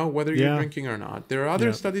 you're drinking, whether you're drinking or not. There are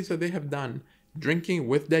other studies that they have done drinking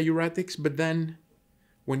with diuretics, but then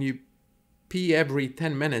when you pee every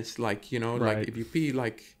 10 minutes, like if you pee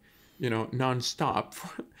nonstop,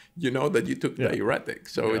 that you took diuretic.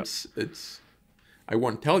 So it's I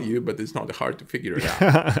won't tell you, but it's not hard to figure it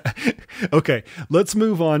out. Okay, let's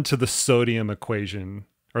move on to the sodium equation,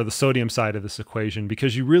 or the sodium side of this equation,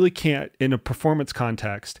 because you really can't, in a performance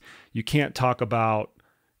context, you can't talk about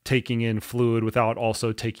taking in fluid without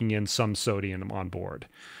also taking in some sodium on board.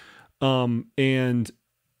 And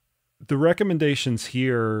the recommendations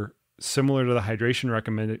here, similar to the hydration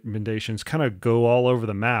recommendations, kind of go all over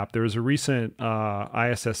the map. There was a recent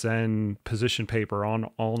ISSN position paper on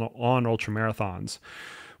ultramarathons,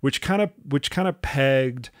 which kind of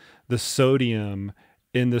pegged the sodium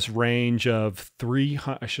in this range of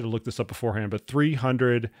 300. I should have looked this up beforehand, but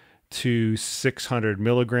 300 to 600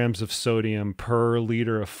 milligrams of sodium per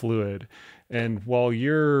liter of fluid. And while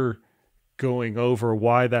you're going over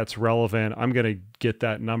why that's relevant, I'm going to get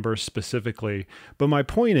that number specifically. But my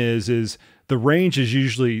point is the range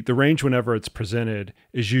whenever it's presented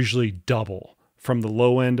is usually double from the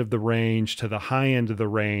low end of the range to the high end of the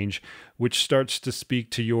range, which starts to speak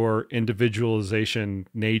to your individualization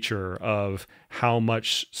nature of how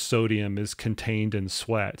much sodium is contained in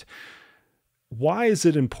sweat. Why is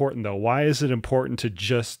it important though? Why is it important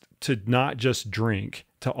to not just drink,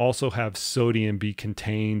 to also have sodium be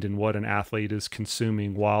contained in what an athlete is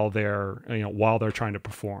consuming while they're trying to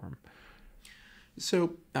perform?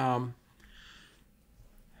 So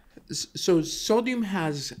sodium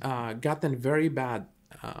has gotten very bad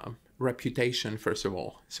reputation, first of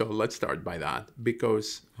all. So let's start by that,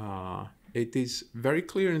 because it is very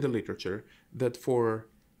clear in the literature that for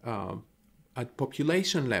at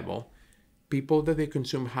population level, people that they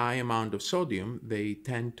consume high amount of sodium, they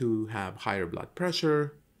tend to have higher blood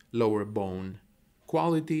pressure, lower bone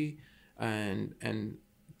quality, and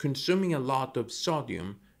consuming a lot of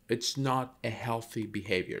sodium, it's not a healthy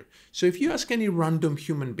behavior. So if you ask any random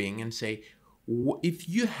human being and say, if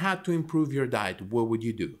you had to improve your diet, what would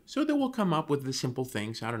you do? So they will come up with the simple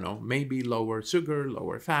things. I don't know, maybe lower sugar,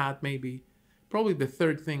 lower fat, maybe. Probably the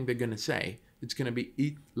third thing they're going to say, it's going to be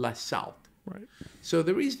eat less salt. Right. So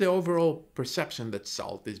there is the overall perception that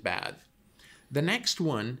salt is bad. The next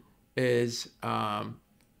one is the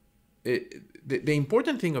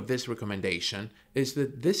important thing of this recommendation is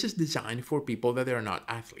that this is designed for people that are not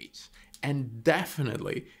athletes. And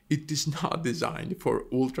definitely it is not designed for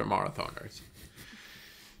ultramarathoners.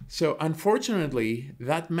 So unfortunately,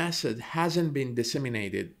 that method hasn't been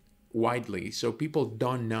disseminated widely. So people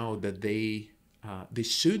don't know that they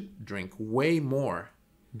should drink way more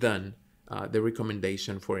than the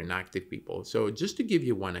recommendation for inactive people. So just to give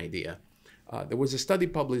you one idea, there was a study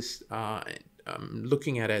published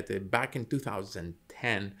looking at it back in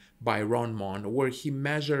 2010 by Ron Mon, where he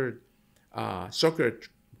measured soccer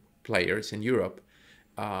players in Europe,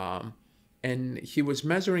 and he was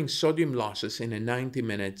measuring sodium losses in a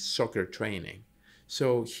 90-minute soccer training.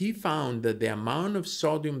 So he found that the amount of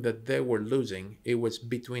sodium that they were losing, it was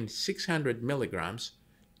between 600 milligrams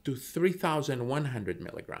to 3,100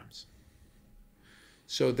 milligrams.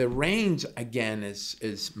 So the range, again,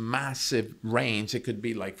 is massive range. It could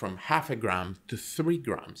be like from 0.5 gram to 3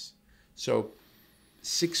 grams. So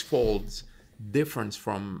 6-fold difference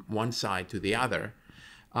from one side to the other.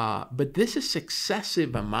 But this is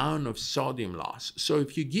excessive amount of sodium loss. So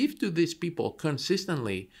if you give to these people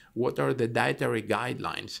consistently what are the dietary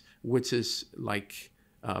guidelines, which is like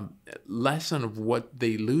lesson of what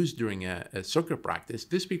they lose during a soccer practice,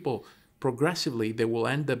 these people progressively, they will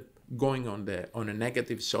end up going on a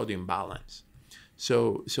negative sodium balance.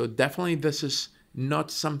 So definitely this is not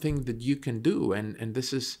something that you can do, and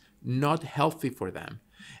this is not healthy for them.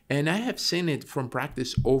 And I have seen it from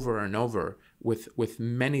practice over and over with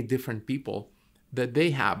many different people, that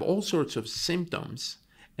they have all sorts of symptoms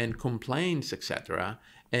and complaints, etc.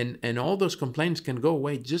 And all those complaints can go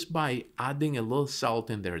away just by adding a little salt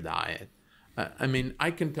in their diet. I mean,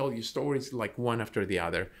 I can tell you stories like one after the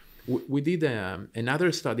other. We did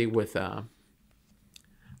another study with, I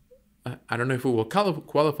don't know if it will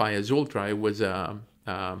qualify as ultra. It was over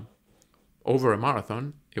a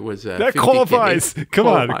marathon. It was that 50K. Qualifies. Come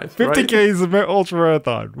on, 50K right? is an ultra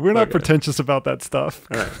marathon. We're not pretentious about that stuff.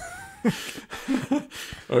 All right.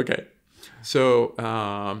 Okay, so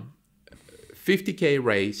 50K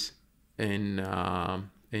race in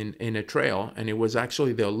a trail, and it was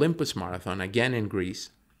actually the Olympus Marathon again in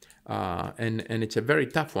Greece. And it's a very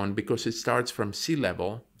tough one because it starts from sea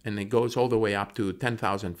level and it goes all the way up to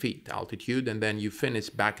 10,000 feet altitude, and then you finish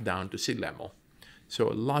back down to sea level. So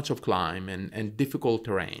lots of climb and difficult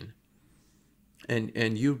terrain.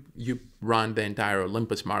 And you run the entire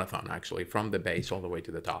Olympus Marathon, actually, from the base all the way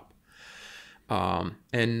to the top.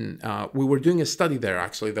 We were doing a study there,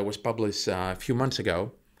 actually, that was published a few months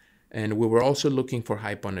ago. And we were also looking for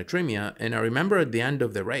hyponatremia. And I remember at the end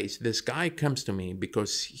of the race, this guy comes to me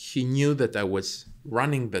because he knew that I was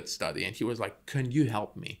running that study. And he was like, "Can you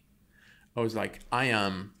help me?" I was like, "I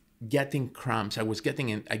am getting cramps. I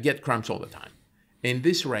get cramps all the time. In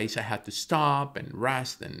this race, I had to stop and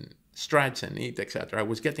rest and stretch and eat, etc. I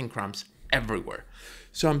was getting cramps everywhere."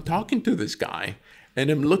 So I'm talking to this guy, And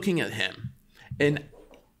I'm looking at him, and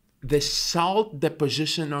the salt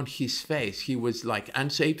deposition on his face, he was like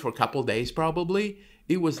unsaved for a couple days probably.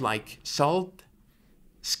 It was like salt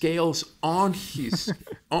scales on his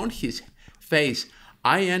face.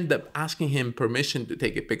 I end up asking him permission to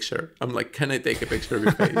take a picture. I'm like, can I take a picture of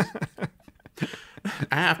your face?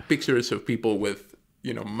 I have pictures of people with,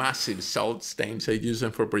 massive salt stains. I use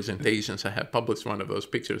them for presentations. I have published one of those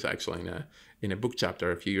pictures actually in a book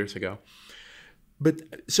chapter a few years ago. But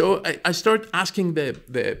so I start asking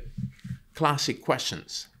the classic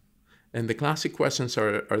questions. And the classic questions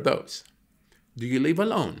are those. Do you live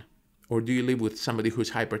alone? Or do you live with somebody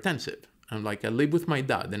who's hypertensive? I'm like, I live with my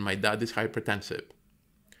dad, and my dad is hypertensive.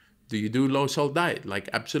 Do you do low salt diet? Like,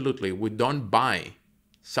 absolutely. We don't buy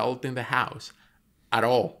salt in the house at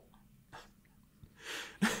all.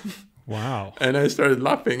 Wow. And I started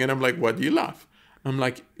laughing, and I'm like, what do you laugh? I'm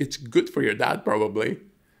like, it's good for your dad probably.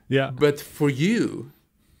 Yeah. But for you,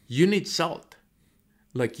 you need salt.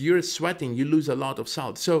 Like, you're sweating, you lose a lot of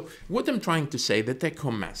salt. So what I'm trying to say, the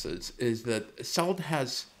take-home message, is that salt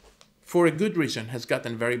has, for a good reason, has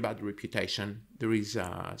gotten very bad reputation. There is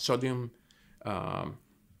sodium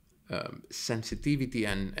sensitivity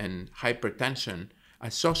and hypertension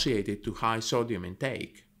associated to high sodium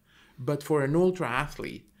intake. But for an ultra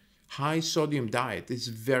athlete, high sodium diet is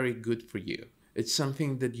very good for you. It's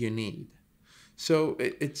something that you need. So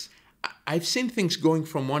I've seen things going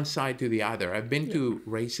from one side to the other. I've been to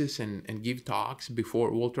races and give talks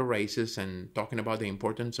before ultra races and talking about the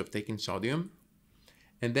importance of taking sodium.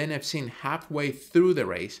 And then I've seen halfway through the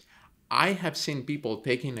race, I have seen people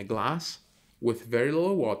taking a glass with very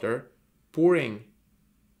little water, pouring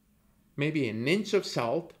maybe an inch of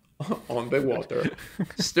salt on the water,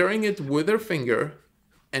 stirring it with their finger,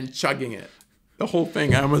 and chugging it. The whole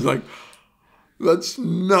thing, I was like, that's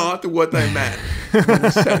not what I meant when I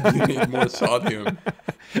said you need more sodium.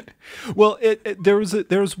 Well, there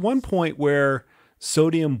was one point where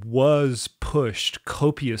sodium was pushed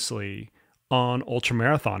copiously on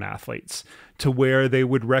ultramarathon athletes to where they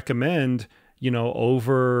would recommend,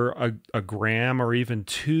 over a gram or even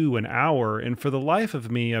 2 an hour. And for the life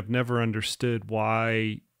of me, I've never understood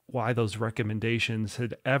why those recommendations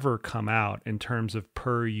had ever come out in terms of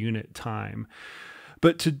per unit time.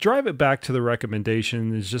 But to drive it back to the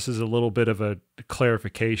recommendation is just as a little bit of a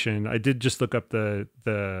clarification. I did just look up the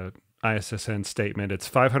ISSN statement. It's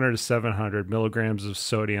 500 to 700 milligrams of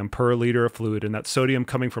sodium per liter of fluid, and that's sodium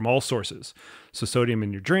coming from all sources. So sodium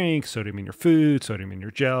in your drink, sodium in your food, sodium in your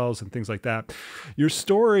gels, and things like that. Your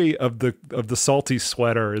story of the salty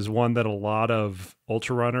sweater is one that a lot of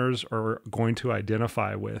ultra runners are going to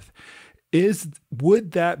identify with.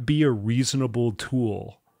 Would that be a reasonable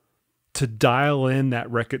tool to dial in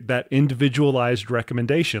that individualized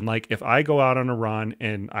recommendation? Like, if I go out on a run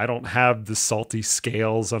and I don't have the salty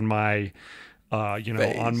scales on my,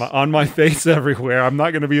 on my face everywhere, I'm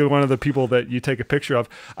not going to be one of the people that you take a picture of.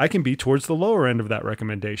 I can be towards the lower end of that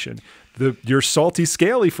recommendation. Your salty,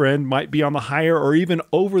 scaly friend might be on the higher or even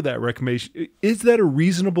over that recommendation. Is that a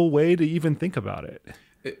reasonable way to even think about it?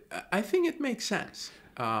 I think it makes sense.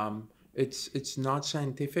 It's not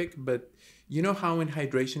scientific, but you know how in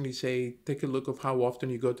hydration you say, take a look of how often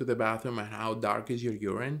you go to the bathroom and how dark is your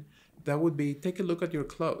urine? That would be, take a look at your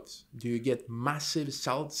clothes. Do you get massive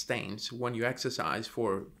salt stains when you exercise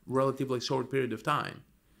for a relatively short period of time?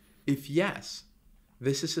 If yes,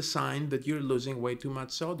 this is a sign that you're losing way too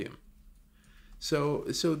much sodium. So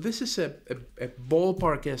this is a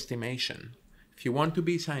ballpark estimation. If you want to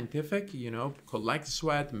be scientific, collect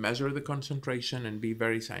sweat, measure the concentration, and be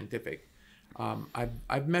very scientific.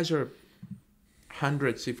 I've measured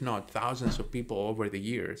hundreds, if not thousands of people over the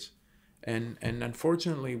years. And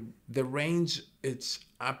unfortunately, the range, it's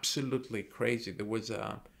absolutely crazy.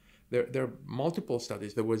 There are multiple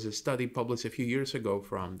studies. There was a study published a few years ago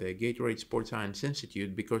from the Gatorade Sports Science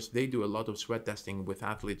Institute, because they do a lot of sweat testing with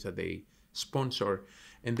athletes that they sponsor,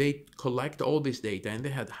 and they collect all this data, and they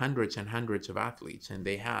had hundreds and hundreds of athletes, and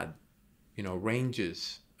they had,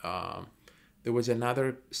 ranges. There was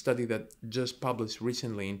another study that just published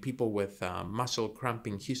recently in people with muscle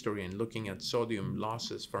cramping history and looking at sodium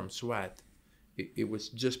losses from sweat. It was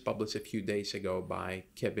just published a few days ago by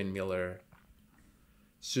Kevin Miller,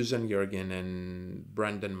 Susan Yergin, and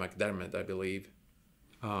Brandon McDermott, I believe.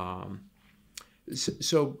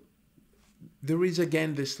 So there is,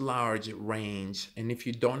 again, this large range, and if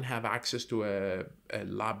you don't have access to a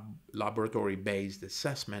laboratory-based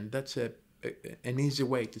assessment, that's an easy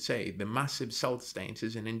way to say the massive salt stains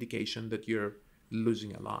is an indication that you're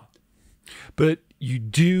losing a lot. But you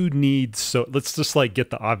do need, let's just get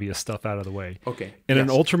the obvious stuff out of the way. Okay. In an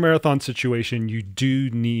ultramarathon situation, you do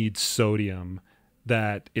need sodium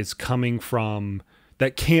that is coming from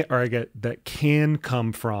that can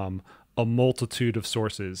come from a multitude of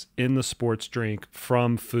sources in the sports drink,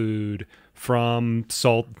 from food, from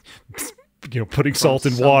salt, putting salt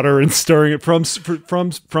in water and stirring it from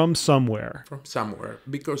somewhere. From somewhere,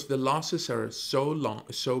 because the losses are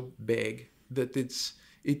so big that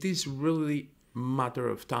it is really matter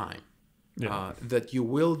of time that you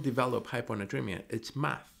will develop hyponatremia. It's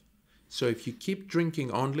math. So if you keep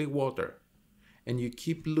drinking only water and you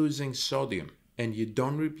keep losing sodium and you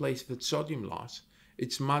don't replace that sodium loss,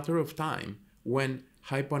 it's a matter of time when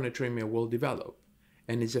hyponatremia will develop.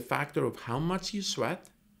 And it's a factor of how much you sweat,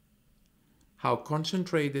 how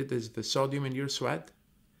concentrated is the sodium in your sweat,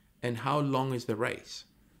 and how long is the race.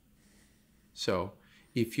 So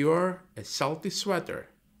if you're a salty sweater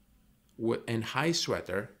and high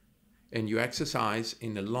sweater, and you exercise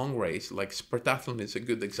in a long race, like Spartathlon is a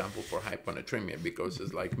good example for hyponatremia, because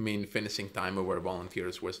it's like mean finishing time of our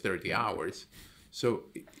volunteers was 30 hours. So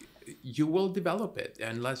you will develop it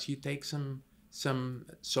unless you take some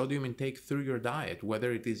sodium intake through your diet,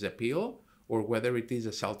 whether it is a pill or whether it is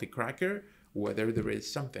a salty cracker, whether there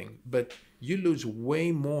is something. But you lose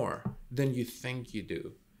way more than you think you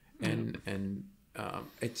do. And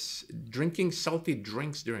it's drinking salty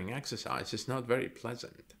drinks during exercise is not very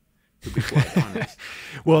pleasant, to be quite honest.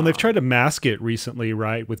 Well, and they've tried to mask it recently,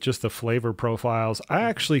 right, with just the flavor profiles. I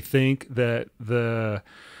actually think that the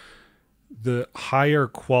higher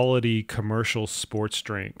quality commercial sports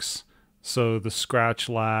drinks, so the Scratch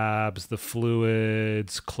Labs, the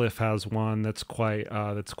Fluids, Cliff has one that's quite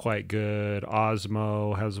good.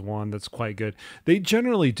 Osmo has one that's quite good. They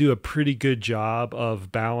generally do a pretty good job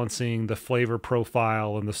of balancing the flavor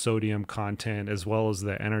profile and the sodium content as well as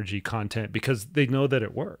the energy content, because they know that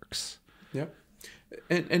it works. Yeah.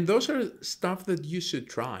 And those are stuff that you should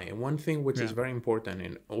try. And one thing which is very important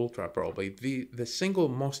in ultra, probably the single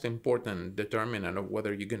most important determinant of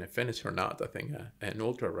whether you're going to finish or not, I think, an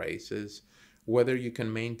ultra race is whether you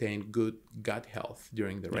can maintain good gut health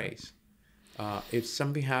during the race. If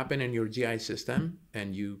something happened in your GI system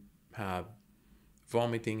and you have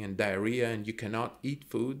vomiting and diarrhea and you cannot eat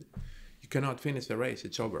food, you cannot finish the race.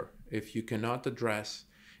 It's over. If you cannot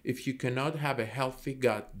have a healthy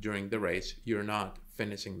gut during the race, you're not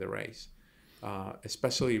finishing the race.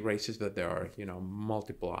 Especially races that there are,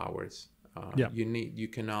 multiple hours. You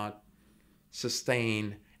cannot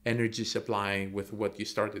sustain energy supply with what you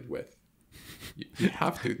started with. You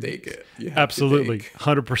have to take it. Absolutely,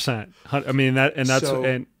 100%. I mean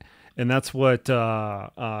that's what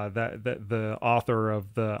the author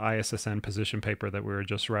of the ISSN position paper that we were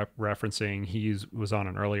just referencing, he was on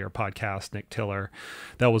an earlier podcast, Nick Tiller.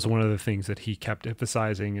 That was one of the things that he kept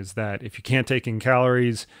emphasizing, is that if you can't take in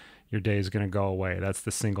calories, your day is going to go away. That's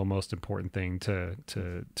the single most important thing to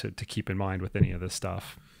keep in mind with any of this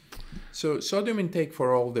stuff. So sodium intake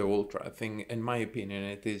for all the ultra, I think, in my opinion,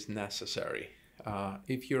 it is necessary.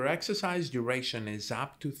 If your exercise duration is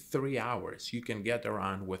up to 3 hours, you can get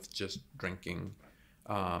around with just drinking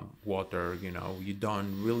water. You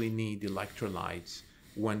don't really need electrolytes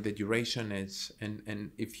when the duration is,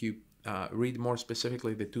 and if you read more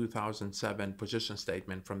specifically the 2007 position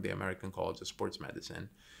statement from the American College of Sports Medicine,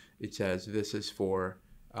 it says this is for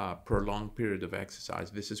a prolonged period of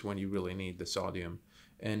exercise. This is when you really need the sodium.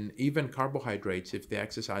 And even carbohydrates, if the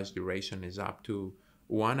exercise duration is up to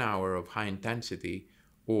 1 hour of high intensity,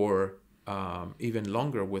 or even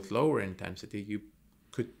longer with lower intensity, you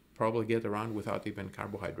could probably get around without even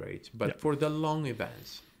carbohydrates. But for the long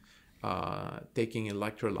events, taking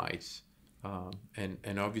electrolytes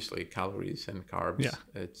and obviously calories and carbs,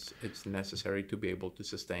 it's necessary to be able to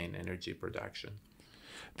sustain energy production.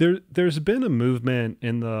 There's been a movement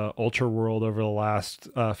in the ultra world over the last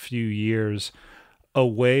few years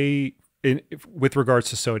with regards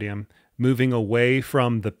to sodium, moving away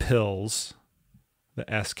from the pills, the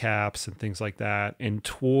S caps and things like that, and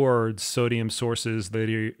towards sodium sources that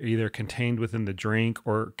are either contained within the drink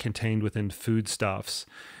or contained within foodstuffs.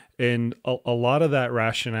 And a lot of that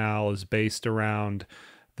rationale is based around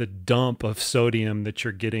the dump of sodium that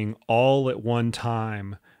you're getting all at one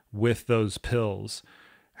time with those pills.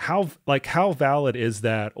 How valid is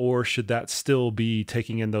that, or should that still be,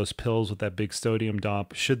 taking in those pills with that big sodium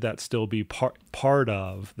dump, should that still be part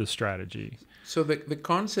of the strategy? So the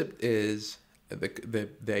concept is, the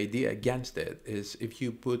idea against it is, if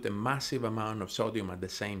you put a massive amount of sodium at the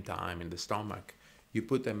same time in the stomach, you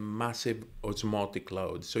put a massive osmotic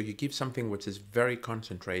load. So you give something which is very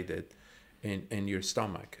concentrated in your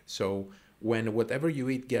stomach. So when whatever you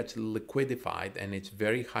eat gets liquidified and it's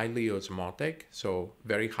very highly osmotic, so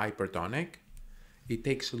very hypertonic, it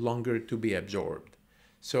takes longer to be absorbed.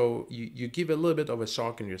 So you give a little bit of a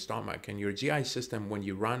shock in your stomach, and your GI system, when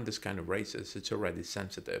you run this kind of races, it's already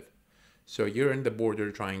sensitive. So you're in the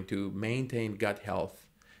border trying to maintain gut health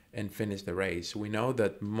and finish the race. We know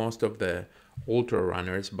that most of the ultra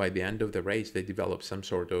runners, by the end of the race, they develop some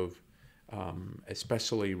sort of,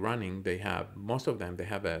 especially running, most of them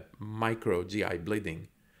have a micro GI bleeding.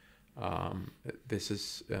 This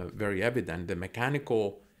is very evident. The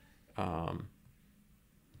mechanical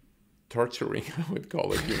torturing, I would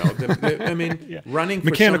call it, running for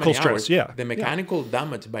mechanical so many stress, hours, the mechanical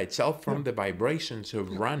damage by itself from the vibrations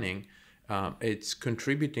of running, it's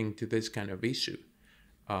contributing to this kind of issue.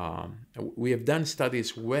 We have done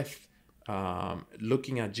studies with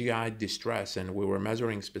looking at GI distress, and we were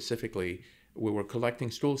measuring specifically, we were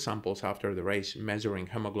collecting stool samples after the race, measuring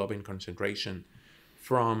hemoglobin concentration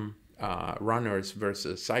from runners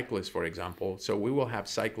versus cyclists, for example. So we will have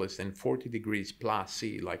cyclists in 40 degrees plus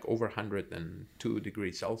C, like over 102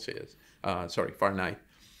 degrees Celsius, Fahrenheit,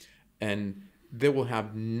 and they will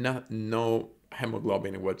have no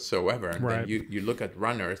hemoglobin whatsoever. And right. then you look at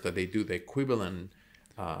runners that they do the equivalent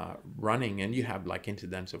running, and you have like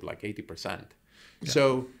incidence of like 80%.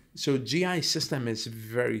 Yeah. So GI system is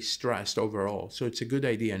very stressed overall. So it's a good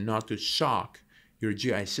idea not to shock your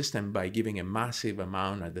GI system by giving a massive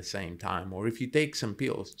amount at the same time. Or if you take some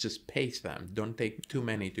pills, just pace them. Don't take too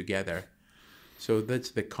many together. So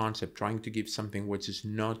that's the concept, trying to give something which is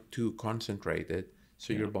not too concentrated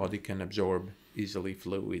so your body can absorb easily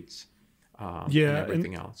fluids and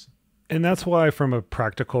everything else. And that's why, from a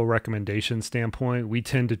practical recommendation standpoint, we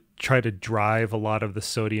tend to try to drive a lot of the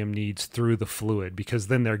sodium needs through the fluid, because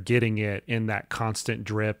then they're getting it in that constant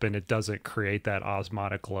drip and it doesn't create that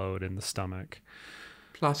osmotic load in the stomach.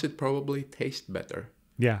 Plus, it probably tastes better.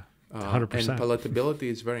 Yeah, 100%. And palatability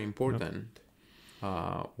is very important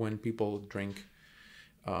when people drink.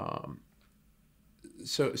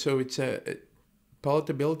 So it's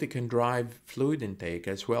palatability can drive fluid intake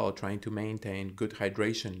as well, trying to maintain good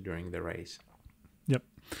hydration during the race. Yep.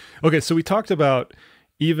 Okay, so we talked about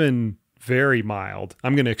even very mild.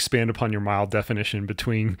 I'm going to expand upon your mild definition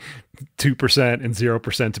between 2% and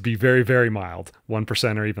 0% to be very, very mild,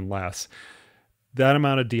 1% or even less. That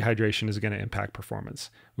amount of dehydration is going to impact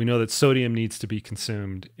performance. We know that sodium needs to be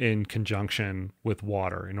consumed in conjunction with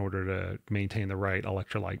water in order to maintain the right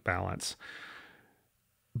electrolyte balance.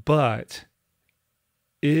 But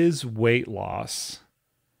is weight loss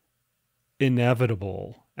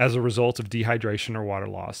inevitable as a result of dehydration or water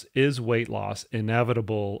loss? Is weight loss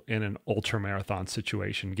inevitable in an ultramarathon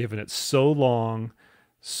situation, given it's so long,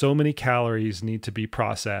 so many calories need to be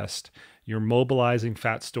processed, you're mobilizing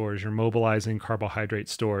fat stores, you're mobilizing carbohydrate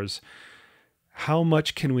stores? How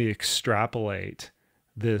much can we extrapolate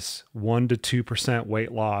this 1% to 2%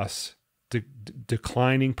 weight loss,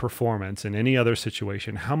 declining performance in any other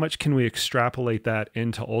situation? How much can we extrapolate that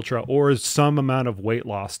into ultra, or is some amount of weight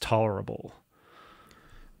loss tolerable?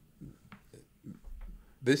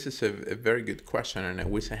 This is a very good question, and I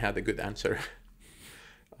wish I had a good answer.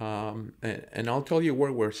 And I'll tell you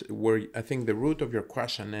where I think the root of your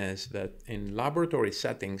question is, that in laboratory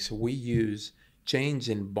settings, we use change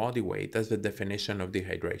in body weight as the definition of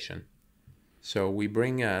dehydration. So we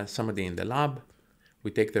bring somebody in the lab, we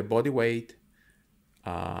take their body weight,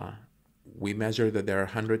 we measure that they're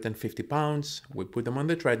 150 pounds, we put them on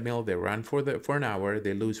the treadmill, they run for an hour,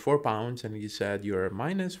 they lose 4 pounds, and you said you're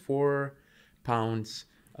minus 4 pounds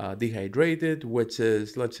dehydrated, which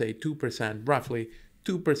is, let's say, 2%, roughly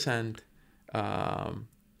 2%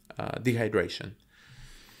 dehydration.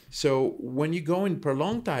 So when you go in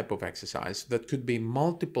prolonged type of exercise, that could be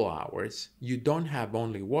multiple hours, you don't have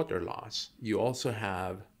only water loss, you also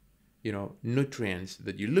have nutrients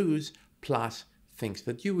that you lose, plus things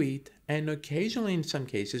that you eat, and occasionally in some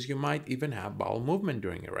cases you might even have bowel movement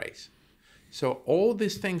during a race. So all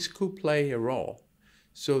these things could play a role.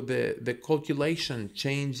 So the calculation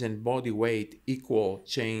change in body weight equal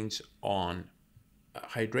change on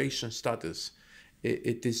hydration status,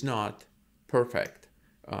 it is not perfect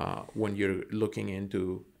when you're looking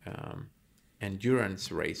into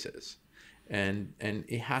endurance races, and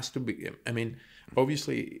it has to be,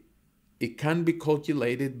 obviously it can be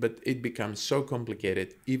calculated, but it becomes so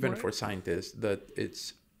complicated even for scientists that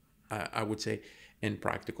it's I would say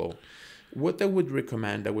impractical. What I would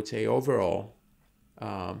recommend, I would say overall,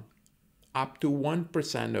 up to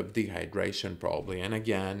 1% of dehydration probably. And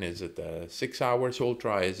again, is it a 6 hours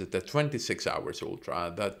ultra? Is it a 26 hours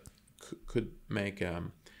ultra? That could make a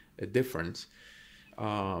difference.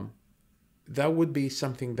 That would be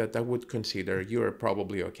something that I would consider. You're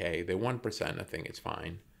probably okay. The 1%, I think it's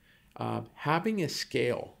fine. Having a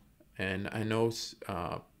scale, and I know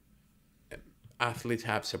athletes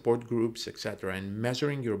have support groups, etc., and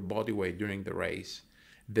measuring your body weight during the race,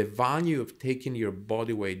 the value of taking your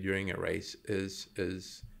body weight during a race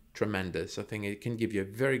is tremendous. I think it can give you a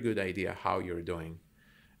very good idea how you're doing.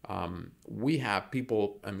 We have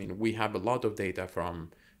we have a lot of data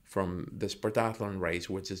from the Spartathlon race,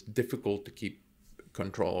 which is difficult to keep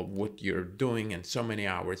control of what you're doing in so many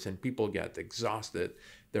hours, and people get exhausted.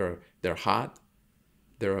 They're hot,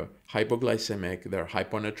 they're hypoglycemic, they're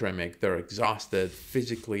hyponatremic, they're exhausted,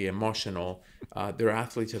 physically, emotional. There are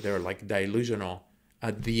athletes that are like delusional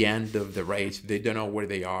at the end of the race. They don't know where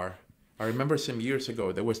they are. I remember some years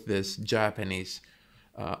ago, there was this Japanese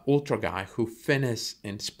ultra guy who finished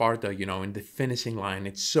in Sparta, in the finishing line.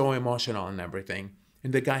 It's so emotional and everything.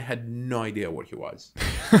 And the guy had no idea where he was.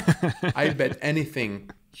 I bet anything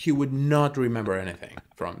he would not remember anything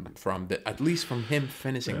at least from him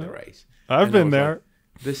finishing the race. I've been there.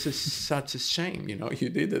 Like, this is such a shame. You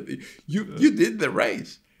did it. You did the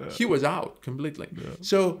race. He was out completely. Yeah.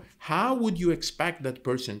 So how would you expect that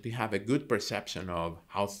person to have a good perception of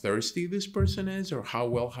how thirsty this person is or how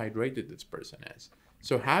well hydrated this person is?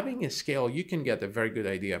 So having a scale, you can get a very good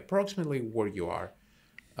idea approximately where you are.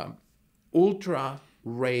 Ultra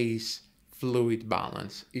race fluid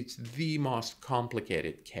balance, it's the most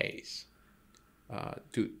complicated case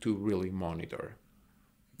to really monitor.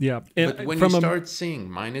 Yeah. And but when you start seeing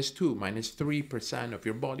 -2, -3% of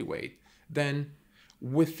your body weight, then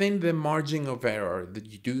within the margin of error that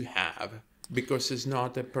you do have, because it's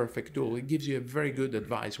not a perfect tool, it gives you a very good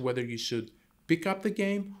advice whether you should pick up the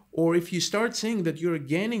game, or if you start seeing that you're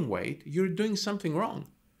gaining weight, you're doing something wrong.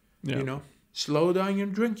 Yeah. Slow down your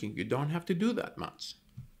drinking. You don't have to do that much.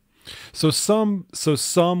 So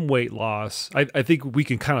some weight loss, I think we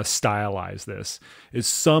can kind of stylize this, is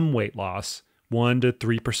some weight loss, 1 to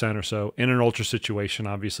 3% or so in an ultra situation,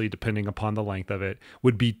 obviously, depending upon the length of it,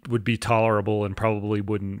 would be tolerable and probably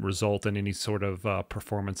wouldn't result in any sort of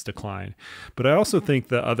performance decline. But I also think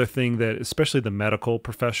the other thing that especially the medical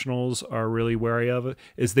professionals are really wary of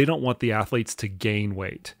is they don't want the athletes to gain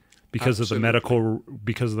weight because Absolutely.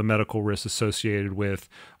 of the medical risks associated with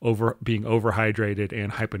being overhydrated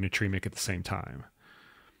and hyponatremic at the same time.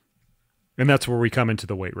 And that's where we come into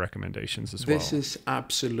the weight recommendations as well. This is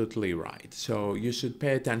absolutely right. So you should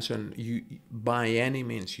pay attention. By any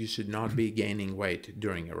means, you should not be gaining weight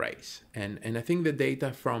during a race. And I think the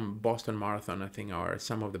data from Boston Marathon, I think, are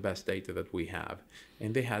some of the best data that we have.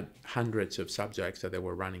 And they had hundreds of subjects that they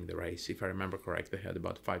were running the race. If I remember correct, they had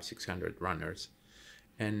about 500-600 runners.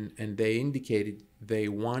 And they indicated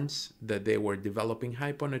once that they were developing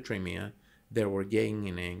hyponatremia, they were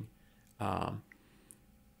gaining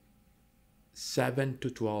 7 to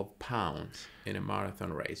 12 pounds in a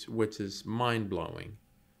marathon race, which is mind-blowing.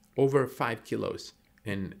 Over 5 kilos.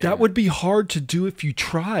 That would be hard to do if you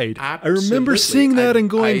tried. Absolutely. I remember seeing that and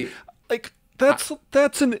going,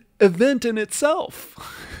 that's an event in itself.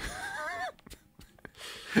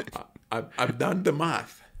 I've done the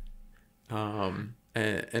math.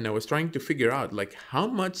 And I was trying to figure out, how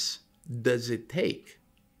much does it take?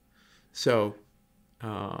 So...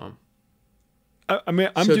 I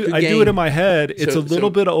do it in my head. It's a little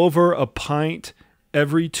bit over a pint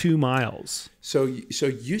every 2 miles. So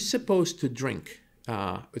you're supposed to drink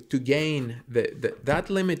to gain that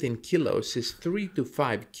limit in kilos is 3 to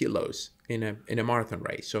 5 kilos in a marathon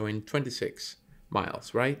race. So in 26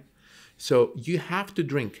 miles, right? So you have to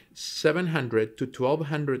drink 700 to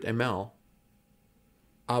 1200 ml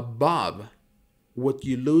above what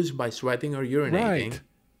you lose by sweating or urinating.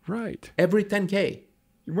 Right. Every 10K.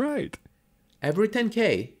 Right. Every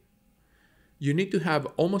 10K, you need to have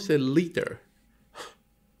almost a liter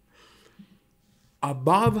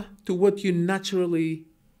above to what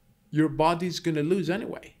your body's going to lose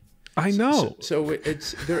anyway. I know. So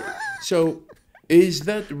it's there. So is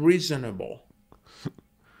that reasonable?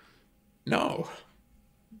 No.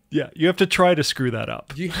 Yeah, you have to try to screw that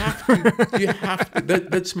up. You have to.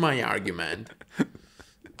 That's my argument.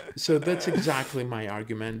 So that's exactly my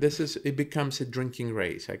argument. It becomes a drinking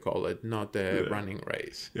race, I call it, not a running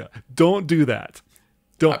race. Yeah. Don't do that.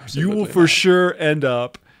 Don't. Absolutely. You will for sure end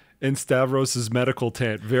up in Stavros's medical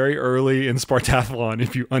tent very early in Spartathlon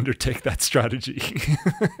if you undertake that strategy.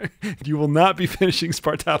 You will not be finishing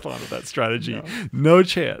Spartathlon with that strategy. No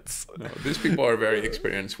chance. No, these people are very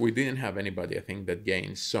experienced. We didn't have anybody, I think, that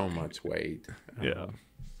gained so much weight. Yeah.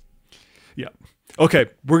 Okay,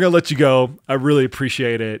 we're going to let you go. I really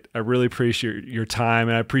appreciate it. I really appreciate your time,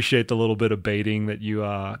 and I appreciate the little bit of baiting that you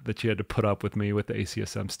had to put up with me with the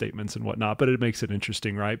ACSM statements and whatnot, but it makes it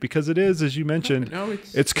interesting, right? Because it is, as you mentioned,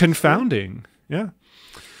 it's confounding. Yeah.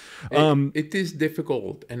 It is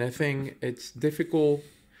difficult, and I think it's difficult.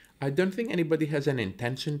 I don't think anybody has an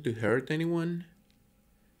intention to hurt anyone.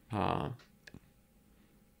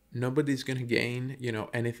 Nobody's going to gain,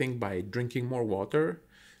 anything by drinking more water.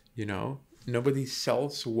 Nobody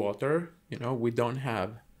sells water. We don't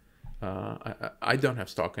have, I don't have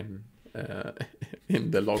stock in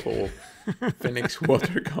the local Phoenix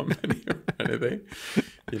water company or anything.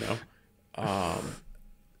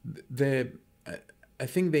 I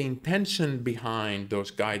think the intention behind those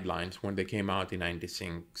guidelines when they came out in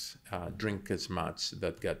 96, drink as much,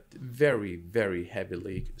 that got very, very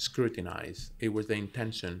heavily scrutinized. It was the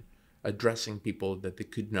intention addressing people that they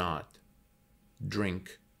could not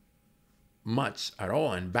drink much at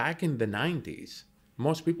all. And back in the 90s,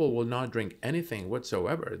 most people will not drink anything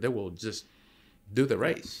whatsoever. They will just do the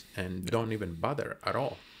race and don't even bother at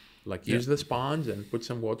all. Like use the sponge and put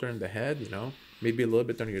some water in the head, maybe a little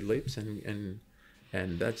bit on your lips and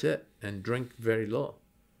that's it, and drink very little.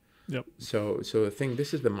 Yep. So I think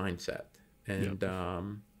this is the mindset, and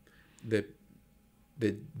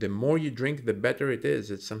the more you drink, the better it is.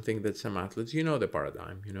 It's something that some athletes, the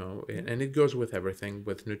paradigm, and it goes with everything,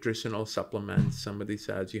 with nutritional supplements. Somebody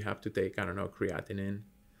says you have to take, creatinine.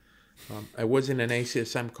 I was in an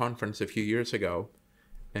ACSM conference a few years ago,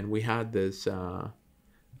 and we had this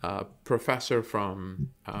professor from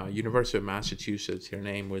University of Massachusetts. Her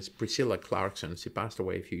name was Priscilla Clarkson. She passed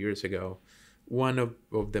away a few years ago. One of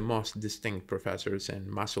the most distinct professors in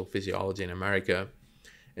muscle physiology in America.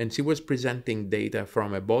 And she was presenting data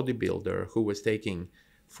from a bodybuilder who was taking,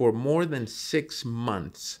 for more than 6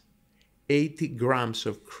 months, 80 grams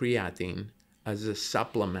of creatine as a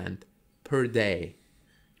supplement per day.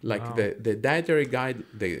 Like wow. the dietary guide,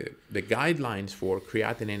 the guidelines for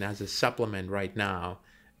creatinine as a supplement right now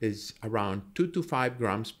is around 2 to 5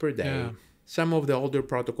 grams per day. Yeah. Some of the older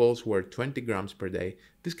protocols were 20 grams per day.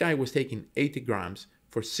 This guy was taking 80 grams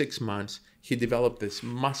for 6 months. He developed this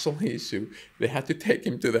muscle issue. They had to take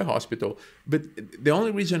him to the hospital. But the only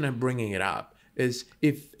reason I'm bringing it up is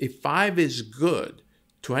if 5 is good,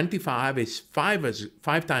 25 is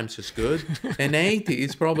 5 times as good, and 80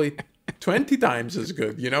 is probably 20 times as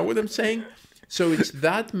good. You know what I'm saying? So it's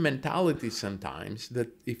that mentality sometimes that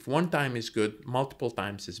if one time is good, multiple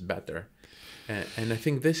times is better. And I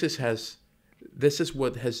think this is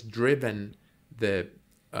what has driven the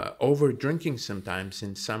over drinking sometimes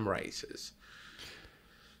in some races.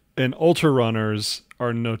 And ultra runners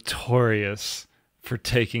are notorious for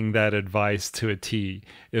taking that advice to a T.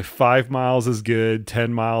 If 5 miles is good,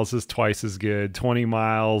 10 miles is twice as good, 20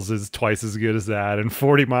 miles is twice as good as that, and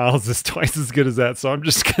 40 miles is twice as good as that. So I'm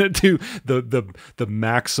just going to do the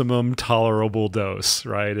maximum tolerable dose,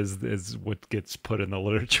 right, is what gets put in the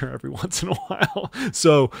literature every once in a while.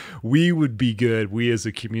 So we would be good, we as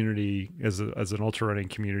a community, as an ultra running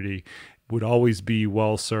community, would always be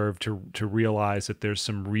well served to realize that there's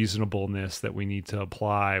some reasonableness that we need to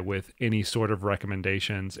apply with any sort of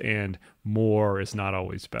recommendations, and more is not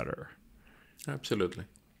always better. Absolutely.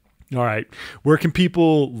 All right. Where can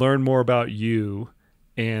people learn more about you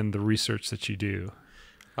and the research that you do?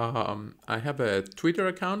 I have a Twitter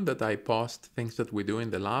account that I post things that we do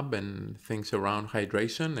in the lab and things around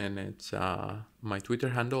hydration, and it's my Twitter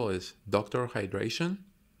handle is Dr. Hydration.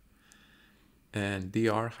 And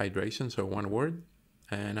DR Hydration, so one word.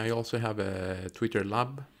 And I also have a Twitter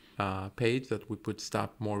lab page that we put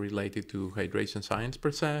stuff more related to hydration science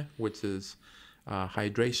per se, which is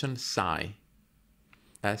Hydration Sci,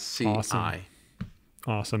 SCI.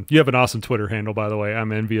 Awesome. You have an awesome Twitter handle, by the way.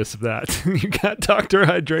 I'm envious of that. You got Dr.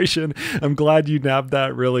 Hydration. I'm glad you nabbed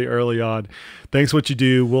that really early on. Thanks for what you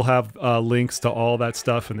do. We'll have links to all that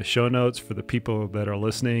stuff in the show notes for the people that are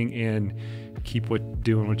listening, and keep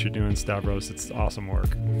doing what you're doing, Stavros. It's awesome work.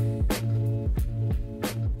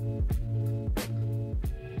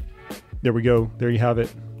 There we go. There you have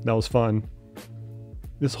it. That was fun.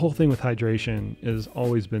 This whole thing with hydration has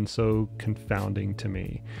always been so confounding to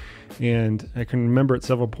me. And I can remember at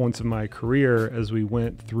several points of my career as we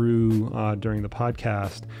went through during the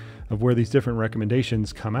podcast of where these different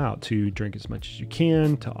recommendations come out to drink as much as you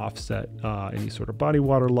can to offset any sort of body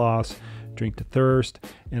water loss, drink to thirst.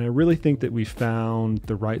 And I really think that we found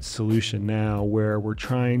the right solution now, where we're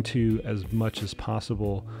trying to, as much as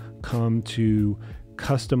possible, come to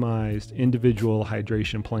customized individual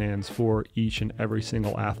hydration plans for each and every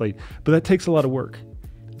single athlete. But that takes a lot of work.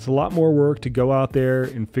 It's a lot more work to go out there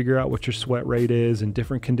and figure out what your sweat rate is in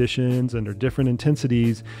different conditions under different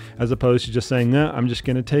intensities, as opposed to just saying, nah, I'm just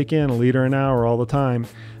going to take in 1 liter an hour all the time.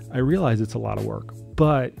 I realize it's a lot of work,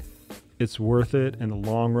 but it's worth it in the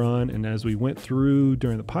long run. And as we went through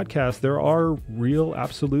during the podcast, there are real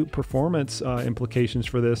absolute performance implications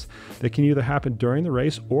for this that can either happen during the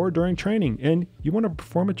race or during training. And you want to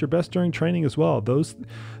perform at your best during training as well.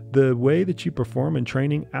 The way that you perform in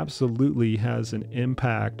training absolutely has an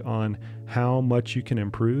impact on how much you can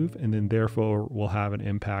improve, and then therefore will have an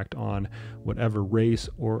impact on whatever race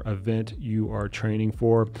or event you are training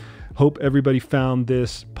for. Hope everybody found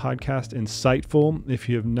this podcast insightful. If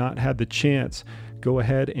you have not had the chance, go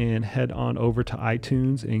ahead and head on over to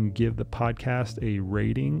iTunes and give the podcast a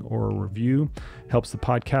rating or a review. Helps the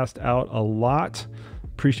podcast out a lot.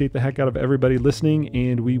 Appreciate the heck out of everybody listening,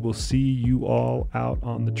 and we will see you all out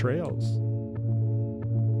on the trails.